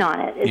women on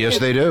it. It's Yes, just-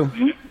 they do.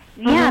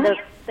 Yeah,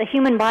 the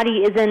human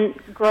body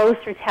isn't gross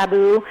or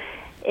taboo,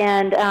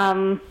 and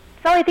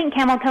so I think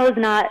camel toe is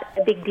not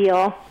a big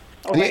deal.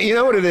 You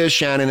know what it is,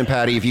 Shannon and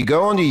Patty? If you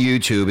go onto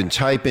YouTube and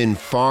type in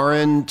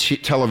foreign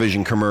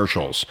television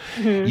commercials,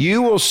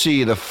 you will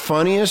see the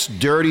funniest,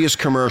 dirtiest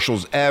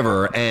commercials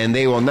ever, and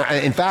they will not.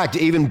 In fact,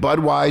 even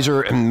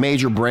Budweiser and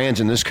major brands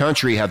in this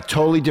country have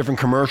totally different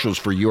commercials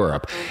for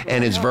Europe,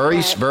 and it's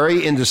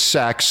very into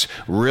sex,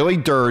 really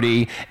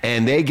dirty,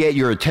 and they get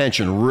your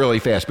attention really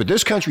fast. But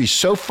this country's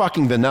so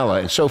fucking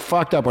vanilla and so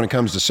fucked up when it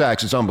comes to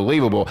sex, it's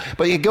unbelievable.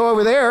 But you go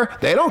over there,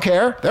 they don't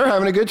care. They're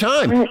having a good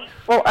time.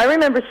 Well, I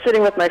remember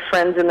sitting with my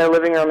friends in their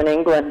living room in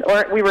England,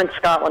 or we were in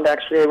Scotland,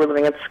 actually. They were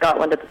living in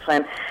Scotland at the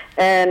time.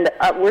 And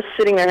we're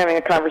sitting there having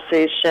a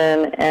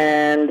conversation,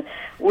 and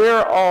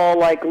we're all,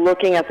 like,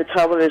 looking at the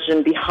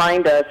television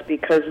behind us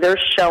because they're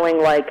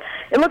showing, like,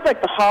 it looked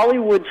like the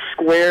Hollywood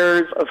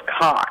squares of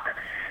cock.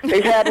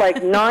 They had,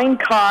 like, 9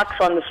 cocks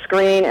on the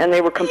screen, and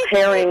they were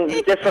comparing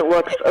the different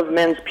looks of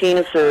men's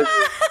penises.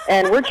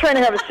 And we're trying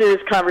to have a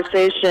serious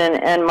conversation,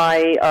 and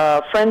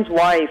my friend's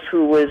wife,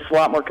 who was a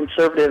lot more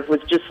conservative, was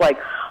just, like,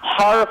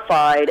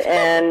 horrified.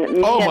 And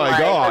me and my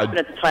husband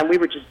at the time, we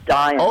were just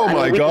dying.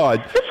 My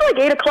God. This was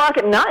like 8 o'clock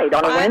at night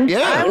on a Wednesday.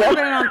 Yeah.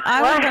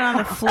 I would have been on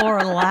the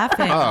floor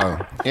laughing. Oh,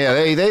 yeah,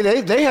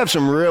 they have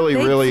some really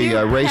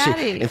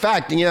racing. In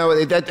fact, you know,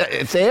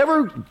 if they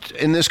ever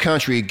in this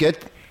country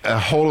get a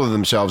hold of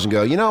themselves and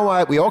go, you know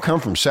what, we all come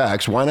from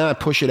sex, why not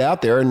push it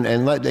out there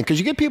and let, because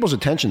you get people's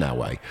attention that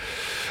way.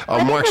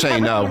 Mark's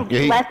saying no.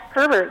 Less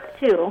perverts,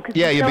 too.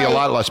 Yeah, you'd be a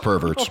lot less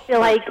perverts. People feel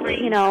like,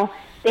 you know,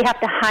 they have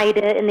to hide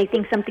it and they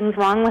think something's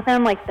wrong with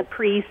them, like the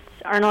priests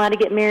aren't allowed to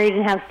get married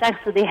and have sex,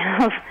 so they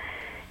have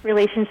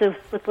relationships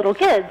with little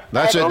kids.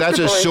 That's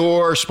a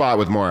sore spot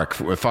with Mark,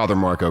 with Father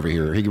Mark over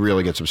here. He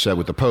really gets upset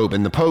with the Pope.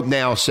 And the Pope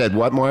now said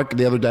what, Mark,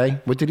 the other day?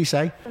 What did he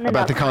say?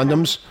 About the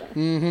condoms?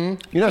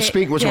 Mm-hmm. You're not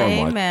speaking. What's wrong,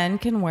 Mark? Gay men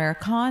can wear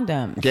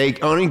condoms.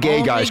 Only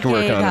gay guys can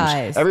wear condoms.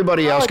 Guys.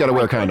 Everybody else got to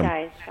wear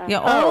condoms.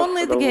 Yeah,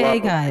 only the gay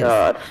guys.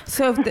 God.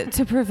 So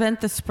to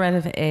prevent the spread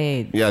of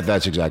AIDS. Yeah,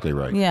 that's exactly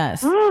right.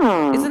 Yes.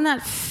 Isn't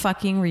that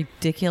fucking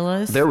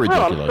ridiculous? They're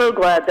ridiculous. Well, I'm so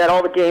glad that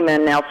all the gay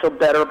men now feel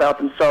better about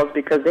themselves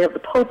because they have the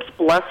Pope's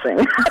blessing.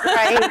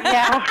 Right?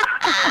 Yeah.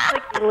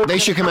 They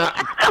should come out.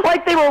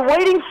 Like they were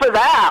waiting for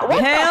that.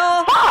 What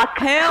Hail, the fuck?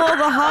 hail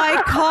the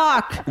high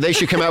cock. They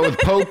should come out with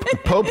Pope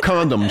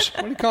condoms.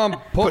 What do you call them?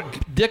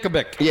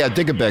 Dickabic. Yeah,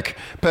 Dickabic.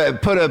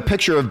 Put a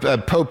picture of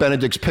Pope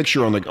Benedict's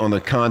picture on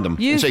the condom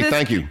and say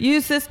thank you.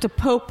 Use this to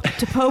pope me.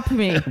 Pope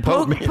me.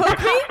 Pope me?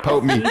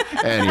 Pope me.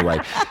 Anyway,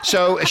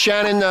 so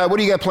Shannon, what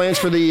do you got plans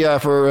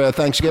for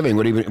Thanksgiving?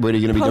 What are you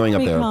going to be doing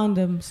up there?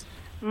 Condoms.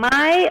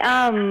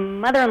 My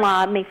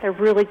mother-in-law makes a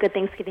really good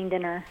Thanksgiving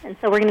dinner, and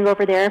so we're going to go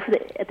over there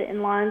at the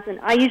in-laws. And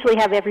I usually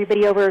have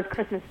everybody over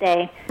Christmas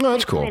Day. Oh,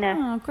 that's cool.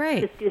 Oh,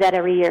 great. Just do that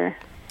every year.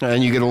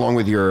 And you get along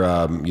with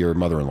your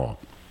mother-in-law.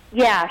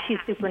 Yeah, she's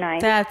super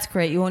nice. That's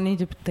great. You won't need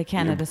to put the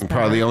Canada spell.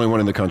 Probably the only one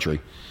in the country.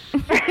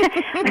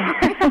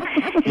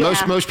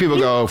 Most people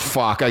go, oh,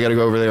 fuck, I got to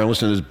go over there and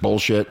listen to this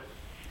bullshit.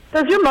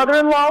 Does your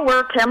mother-in-law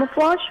wear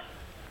camouflage?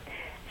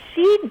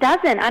 She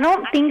doesn't. I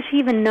don't think she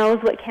even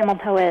knows what camel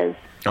toe is.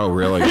 Oh,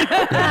 really?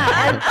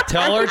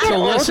 Tell her to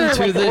listen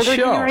to this older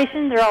show.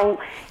 Generation, they're all,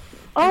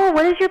 oh,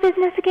 what is your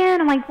business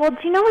again? I'm like, well, do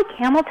you know what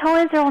camel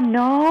toe is? They're all,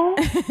 no.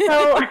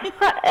 So,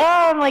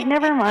 I'm like,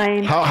 never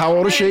mind. How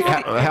old is she?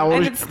 How old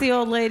And is it's the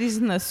old ladies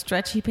in the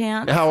stretchy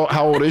pants. How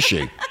old is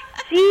she?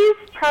 She's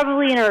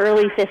probably in her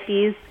early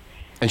 50s.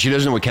 And she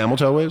doesn't know what camel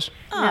toe is?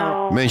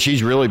 No. Man,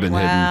 she's really been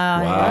hidden.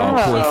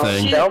 Wow, poor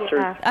thing.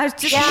 Sheltered. I was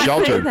just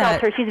Sheltered.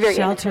 That. She's very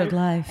sheltered innocent.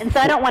 life. And so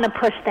I don't want to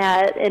push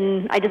that,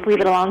 and I just leave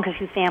it alone because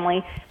she's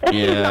family. But if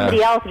she's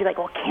somebody else, you're like,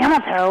 well, camel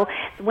toe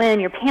is when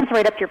your pants are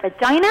right up your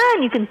vagina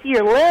and you can see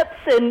your lips.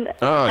 And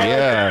Oh,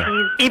 yeah.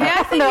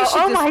 I think you should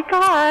oh, just- my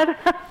God.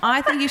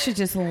 I think you should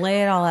just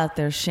lay it all out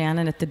there,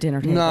 Shannon, at the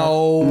dinner table.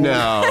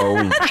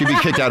 No. She'd be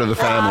kicked out of the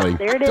family.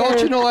 There it is. Don't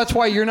you know that's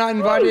why you're not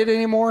invited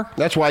anymore?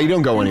 That's why you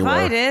don't go anywhere.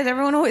 Invited.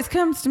 Everyone always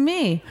comes to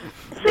me.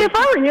 See, if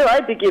I were you,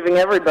 I'd be giving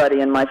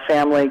everybody in my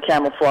family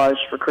camouflage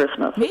for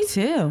Christmas. Me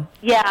too.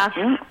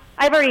 Yeah.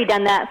 I've already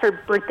done that for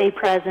birthday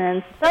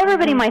presents. So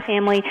everybody in my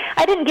family.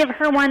 I didn't give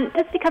her one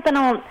just because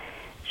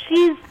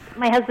she's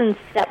my husband's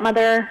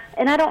stepmother,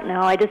 and I don't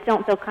know. I just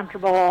don't feel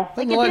comfortable.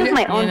 Like, if it was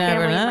my own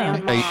never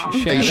family, my know. own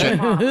mom.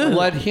 Shannon,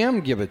 let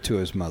him give it to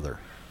his mother.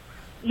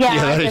 Yeah,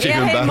 Yeah, that'd take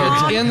him hey, better.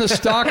 Mom. It's in the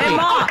stocking. Hey,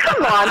 Mom.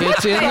 Come on.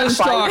 It's in the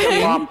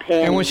stocking.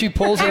 And when she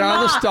pulls it out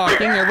of the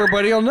stocking,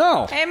 everybody will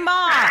know. Hey,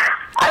 Mom.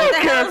 I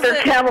don't care if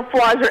they're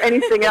camouflage or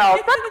anything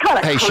else. That's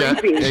kind of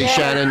creepy.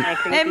 Shannon.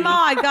 Hey, Ma,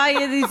 I got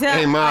you these.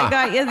 Hey, Ma. I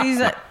got you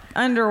these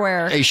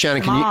underwear. Hey,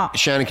 Shannon,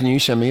 can you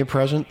send me a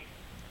present?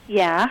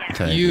 Yeah.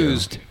 Thank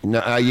Used. you.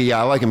 No, yeah,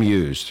 I like them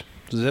used.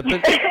 Zip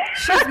it.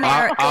 She's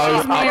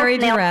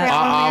married. You're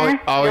right.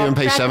 I'll even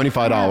pay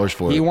 $75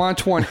 for it. He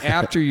wants one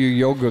after your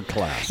yoga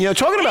class. You know,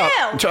 talking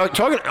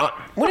about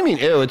what do you mean?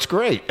 Ew, it's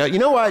great. You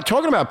know what?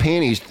 Talking about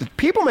panties,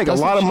 people make a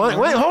lot of money.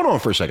 Wait, hold on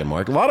for a second,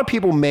 Mark. A lot of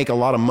people make a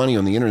lot of money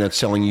on the internet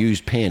selling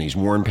used panties,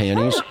 worn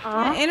panties.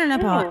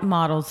 Internet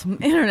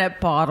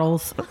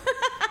bottles.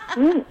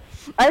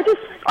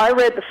 I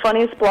read the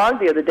funniest blog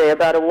the other day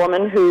about a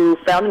woman who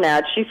found an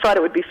ad. She thought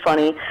it would be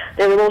funny.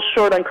 They were a little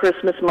short on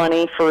Christmas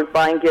money for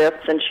buying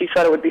gifts, and she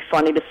thought it would be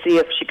funny to see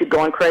if she could go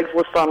on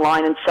Craigslist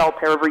online and sell a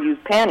pair of her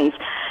used panties.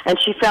 And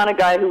she found a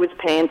guy who was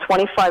paying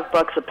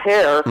 $25 a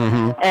pair.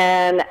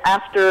 And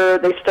after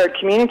they started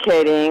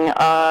communicating,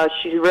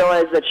 she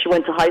realized that she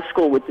went to high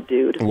school with the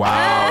dude.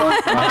 Wow.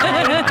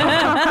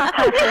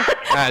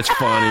 That's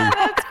funny.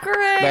 That's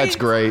great. That's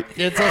great.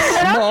 It's a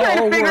And I'm small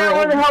trying to figure out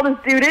where the world. hell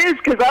this dude is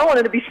because I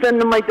wanted to be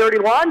sending him my dirty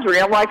laundry.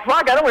 I'm like,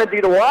 fuck, I don't want to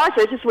do the wash.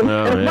 I just want to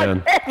Oh, send him my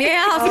man. panties.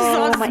 Yeah,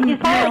 Oh, my, he's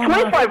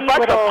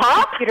 $25 a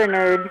pop? computer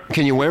nerd.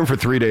 Can you wear them for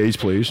 3 days,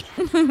 please?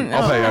 I'll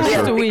pay Yeah,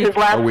 extra. because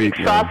last A week week,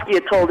 yeah.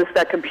 Saskia told us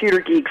that computer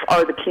geeks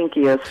are the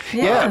kinkiest.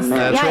 Yeah, Yes.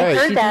 that's Yeah, I right.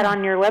 heard that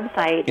on your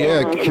website.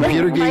 Yeah,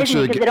 computer geeks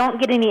are the- because they don't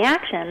get any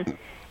action.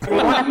 They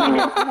want to find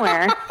it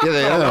somewhere. Yeah, they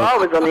They're know.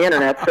 always on the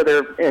internet, so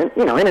they're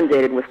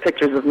inundated with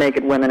pictures of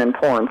naked women and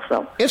porn.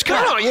 So It's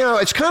kind of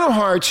it's kind of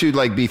hard to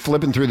like be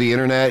flipping through the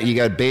internet. You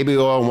got baby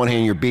oil in one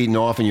hand, you're beating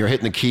off, and you're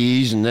hitting the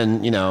keys, and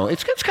then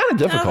it's kind of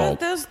No, difficult.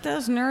 those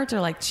nerds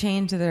are like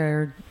chained to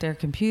their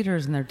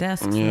computers and their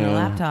desks and their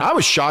laptops. I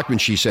was shocked when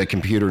she said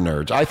computer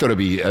nerds. I thought it'd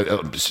be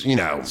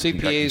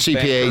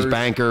CPAs,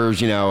 bankers,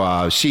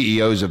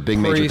 CEOs of big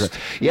major. Priests.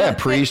 Yeah,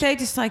 priests. They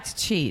just like to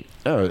cheat.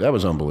 Oh, that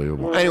was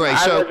unbelievable. Anyway, I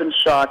so wasn't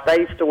shocked. I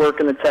used to work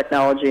in the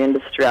technology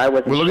industry. I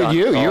wasn't. well, look at shocked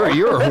you. at all.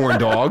 You're a horn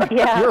dog.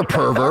 Yeah. You're a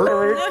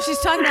pervert. No, she's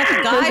talking about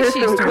the guy There's she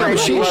used to some work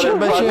crazy with.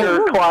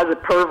 mother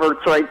closet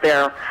perverts right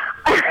there.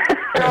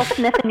 They're all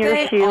sniffing your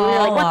They shoe. They're like,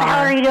 all what the hell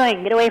are. are you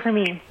doing? Get away from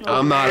me.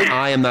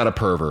 I am not a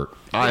pervert.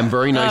 I am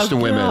very nice Oh, to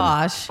women.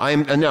 gosh.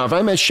 No, if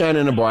I met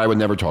Shannon in a bar, I would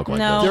never talk like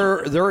No.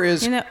 that. There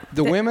is You know,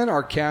 the women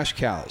are cash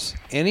cows.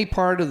 Any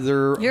part of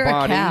their You're a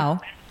body, cow.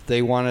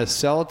 they want to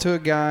sell it to a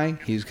guy.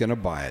 He's going to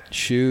buy it.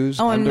 Shoes,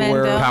 Oh, and men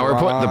underwear,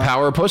 don't. The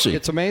power of pussy.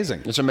 It's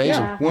amazing. It's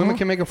amazing. Yeah, women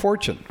can make a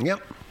fortune. Yep.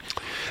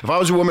 If I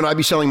was a woman, I'd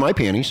be selling my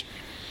panties.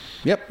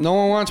 Yep. No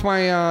one wants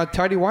my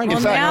tidy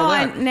whities. Well,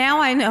 I know that. now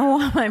I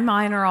know why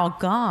mine are all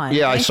gone.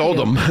 Yeah, I Thank sold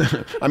you. them.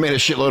 I made a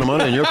shitload of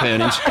money on your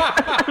panties.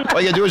 All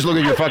you gotta do is look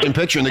at your fucking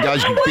picture, and the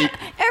guy's beat.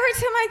 Every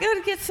time I go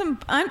to get some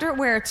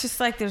underwear, it's just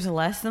like there's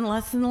less and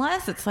less and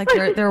less. It's like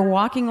they're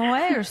walking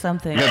away or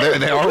something. Yeah,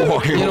 they are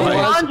walking You know away.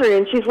 what? Laundry,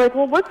 and she's like,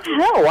 "Well, what the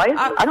hell? I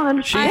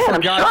don't She understand." I'm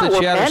forgot sure I that she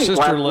wore had her panties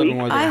sister last living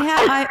week. with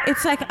her.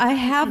 It's like I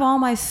have all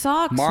my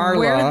socks. Where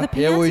Marla, did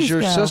the it was panties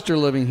your go? sister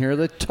living here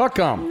that took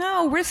them.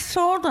 No, we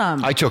sold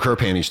them. I took her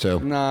panties too.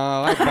 No,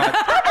 I got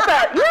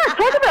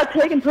Talk about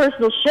taking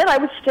personal shit. I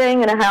was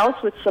staying in a house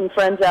with some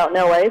friends out in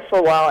L.A. for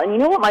a while, and you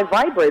know what? My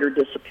vibrator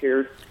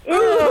disappeared. Ew.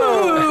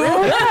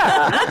 Really?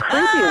 Yeah. How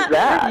creepy is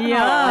that?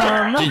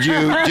 Yum.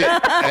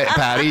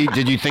 Patty,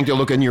 did you think to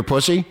look in your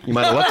pussy? You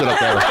might have left it up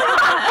there.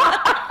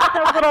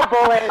 A little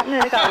bullet.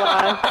 It got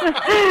lost.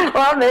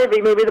 Well, maybe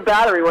the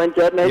battery went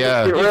dead, and I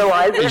Yeah. just didn't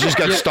realize It it. just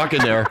got stuck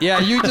in there. Yeah,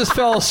 you just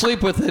fell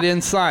asleep with it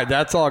inside.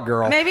 That's all,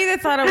 girl. Maybe they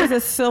thought it was a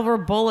silver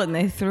bullet and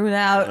they threw it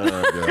out.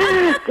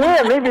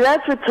 Yeah, maybe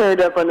that's what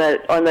turned up on that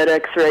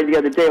X-ray the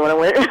other day when I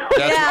went.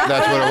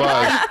 That's what it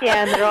was.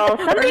 Yeah, and they're all,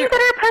 somebody's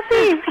got her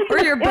pussy. Or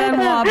your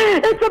Benoit.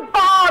 It's a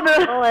bomb.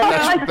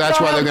 That's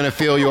why they're gonna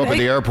feel you up at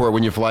the airport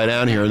when you fly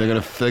down here. They're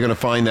gonna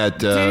find that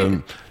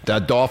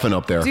dolphin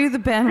up there. Do the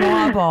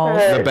Benoit balls.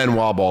 The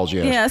Benoit balls,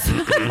 yes. Yes.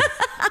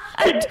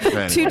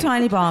 Two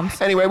tiny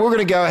bombs. Anyway, we're going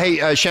to go.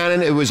 Hey,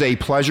 Shannon, it was a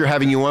pleasure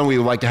having you on. We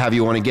would like to have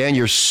you on again.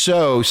 You're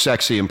so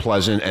sexy and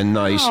pleasant and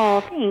nice.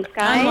 Oh, thanks,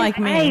 guys. Unlike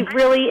me. I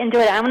really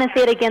enjoyed it. I'm going to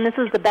say it again. This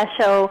was the best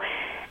show.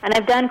 And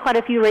I've done quite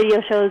a few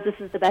radio shows. This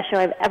is the best show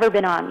I've ever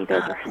been on. You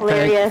guys are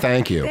hilarious.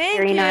 Thank you. Thank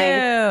Very you.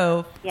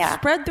 nice. Yeah.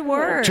 Spread the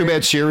word. Too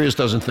bad Sirius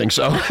doesn't think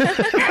so. No,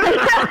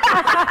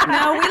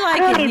 we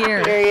like it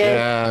here.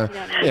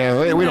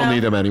 Yeah, we don't need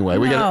them anyway.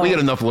 We No. get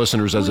enough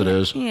listeners as it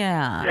is.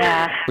 Yeah.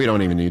 Yeah. We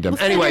don't even need them.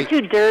 Anyway, They're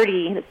too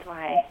dirty. That's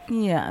why.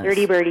 Yes.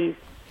 Dirty birdies.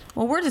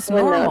 Well, we're just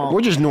normal.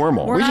 we're just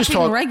normal. We're we not just being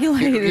talk.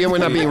 regulated. Yeah, we're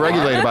not being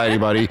regulated by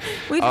anybody.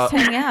 We just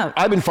hang out.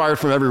 I've been fired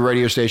from every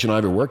radio station I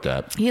ever worked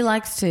at. He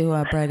likes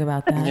to brag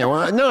about that. Yeah,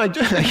 well, no, I do.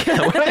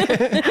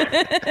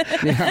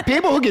 Yeah.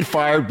 People who get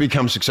fired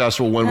become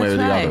successful one way or the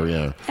That's other. right.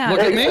 Yeah. Yeah, Look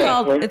at it's me.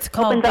 called. It's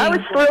called. I was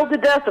being- thrilled to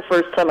death the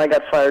first time I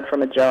got fired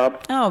from a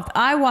job. Oh,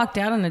 I walked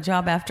out on a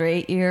job after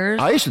 8 years.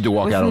 I used to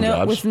walk with out on no,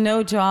 jobs. with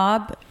no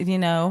job,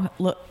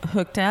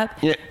 hooked up,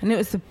 Yeah. and it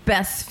was the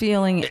best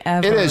feeling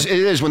ever. It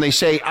is when they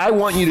say, "I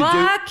want you to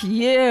do. Fuck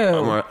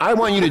you. I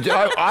want you to do.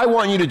 I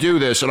want you to do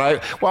this, and I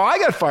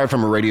got fired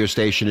from a radio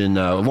station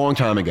a long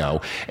time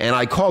ago, and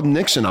I called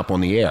Nixon up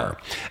on the air,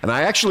 and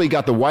I actually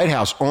got the White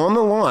House on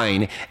the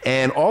line,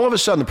 and all of a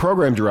sudden the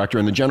program director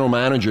and the general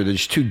manager,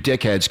 these two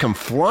dickheads, come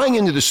flying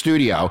into the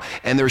studio,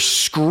 and they're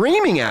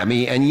screaming at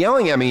me and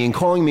yelling at me and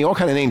calling me all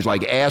kind of names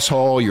like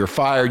asshole, you're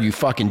fired, you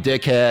fucking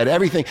dickhead,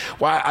 everything.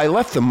 Well, I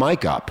left the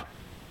mic up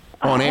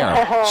on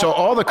air. So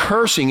all the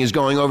cursing is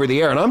going over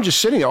the air, and I'm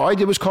just sitting there. All I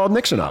did was call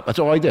Nixon up. That's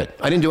all I did.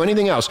 I didn't do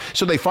anything else.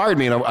 So they fired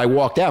me, and I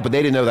walked out, but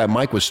they didn't know that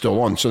mic was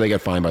still on, so they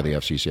got fined by the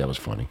FCC. That was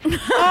funny.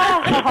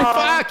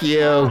 Fuck you,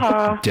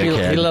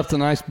 dickhead. He left a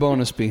nice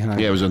bonus behind.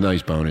 Yeah, it was a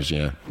nice bonus,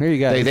 yeah. Here you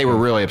go. They were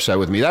really upset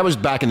with me. That was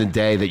back in the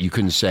day that you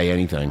couldn't say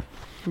anything.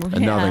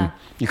 And nothing.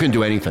 You couldn't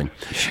do anything.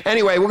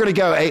 Anyway, we're going to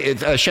go. Hey,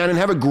 Shannon,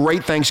 have a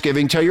great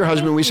Thanksgiving. Tell your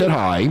husband we said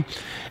hi.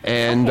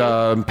 And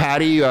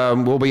Patty,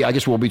 I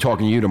guess we'll be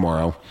talking to you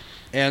tomorrow.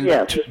 And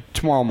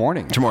tomorrow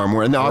morning. Tomorrow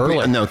morning.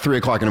 No, 3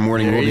 o'clock in the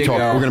morning. We're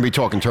going to be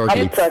talking turkey.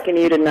 I'll be talking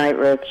to you tonight,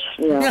 Rich.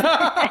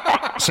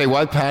 Yeah. Say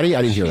what, Patty?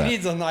 I didn't hear that. He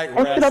needs a night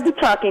I said I'll be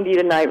talking to you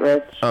tonight,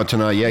 Rich. Oh,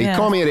 tonight, yeah. You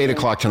call me at 8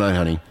 o'clock tonight,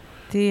 honey.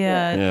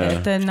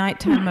 The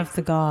nighttime of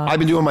the gods. I've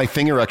been doing my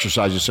finger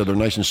exercises so they're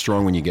nice and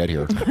strong when you get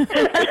here.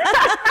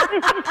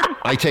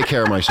 I take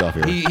care of myself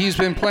here. He's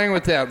been playing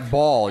with that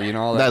ball,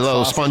 that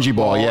little spongy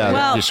ball, yeah.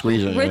 Well, you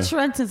squeeze it. Rich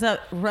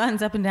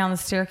runs up and down the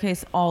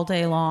staircase all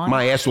day long.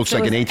 My ass looks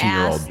like an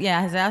 18-year-old.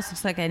 Yeah, his ass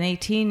looks like an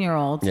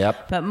 18-year-old.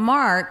 Yep. But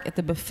Mark, at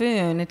the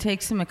Buffoon, it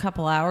takes him a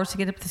couple hours to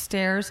get up the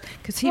stairs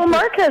because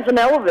Mark has an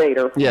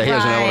elevator. Yeah, he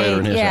has an elevator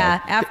in his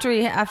house. After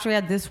he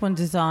had this one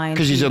designed.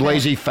 Because he's a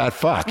lazy fat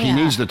fuck. He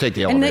needs to take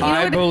the elevator.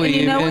 I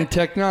believe in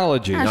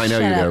technology. I know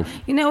you do.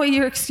 You know what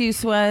your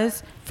excuse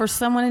was? For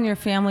someone in your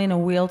family in a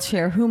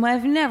wheelchair whom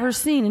I've never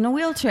seen in a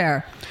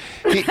wheelchair.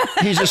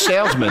 He's a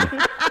salesman.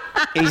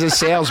 He's a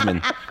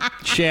salesman.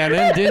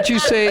 Shannon, didn't you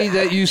say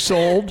that you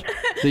sold,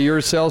 that you're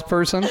a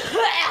salesperson?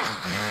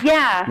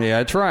 Yeah. Yeah,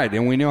 that's right.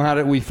 And we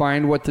know we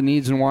find what the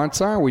needs and wants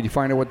are. We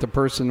find out what the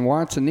person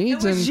wants and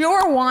needs. It was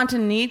your want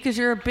and need because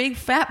you're a big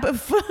fat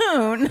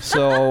buffoon.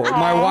 So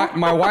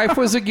my wife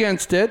was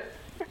against it,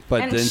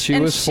 but then she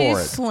was for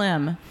it. She's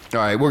slim. All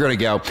right, we're going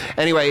to go.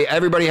 Anyway,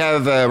 everybody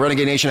have,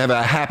 Renegade Nation, have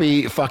a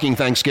happy fucking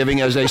Thanksgiving,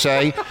 as they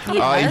say.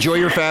 Yes. Enjoy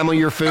your family,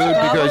 your food,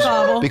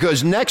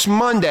 because next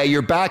Monday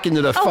you're back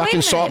into the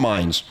fucking salt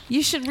mines.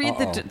 You should read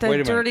the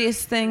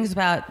dirtiest things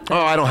about...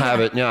 I don't have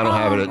it. No, I don't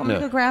have it. Want me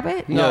to go grab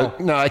it? No,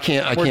 I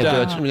can't. I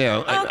can't do it.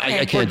 No,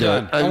 I can't do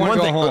it. I want to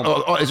go home.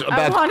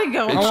 I want to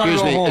go home.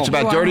 Excuse me. It's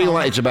about dirty.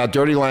 It's about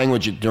dirty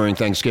language during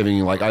Thanksgiving.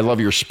 Like, I love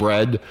your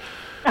spread.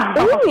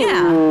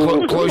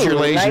 Yeah. Close your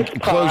legs.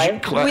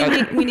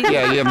 Nice We need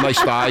yeah, you have nice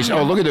thighs.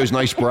 Oh, look at those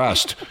nice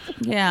breasts.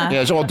 Yeah.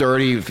 Yeah, it's all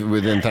dirty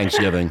within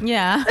Thanksgiving.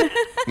 Yeah.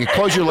 You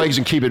close your legs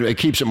and it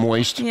keeps it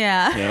moist.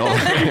 Yeah. You know?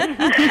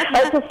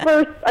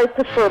 I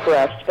prefer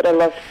breast, but I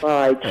love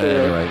thigh too.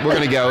 Anyway, we're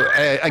going to go.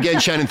 Again,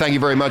 Shannon, thank you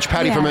very much.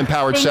 Patty from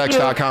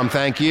EmpoweredSex.com,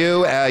 thank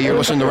you. You're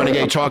listening to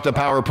Renegade Talk the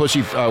Power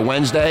Pussy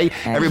Wednesday.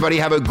 Everybody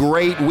have a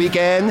great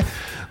weekend.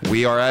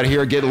 We are out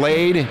here. Get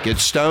laid, get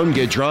stoned,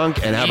 get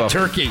drunk, and have a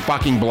turkey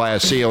fucking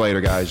blast. See you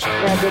later, guys.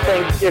 Happy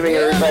Thanksgiving,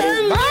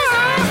 everybody.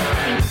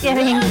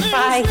 Thanksgiving.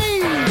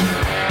 Bye.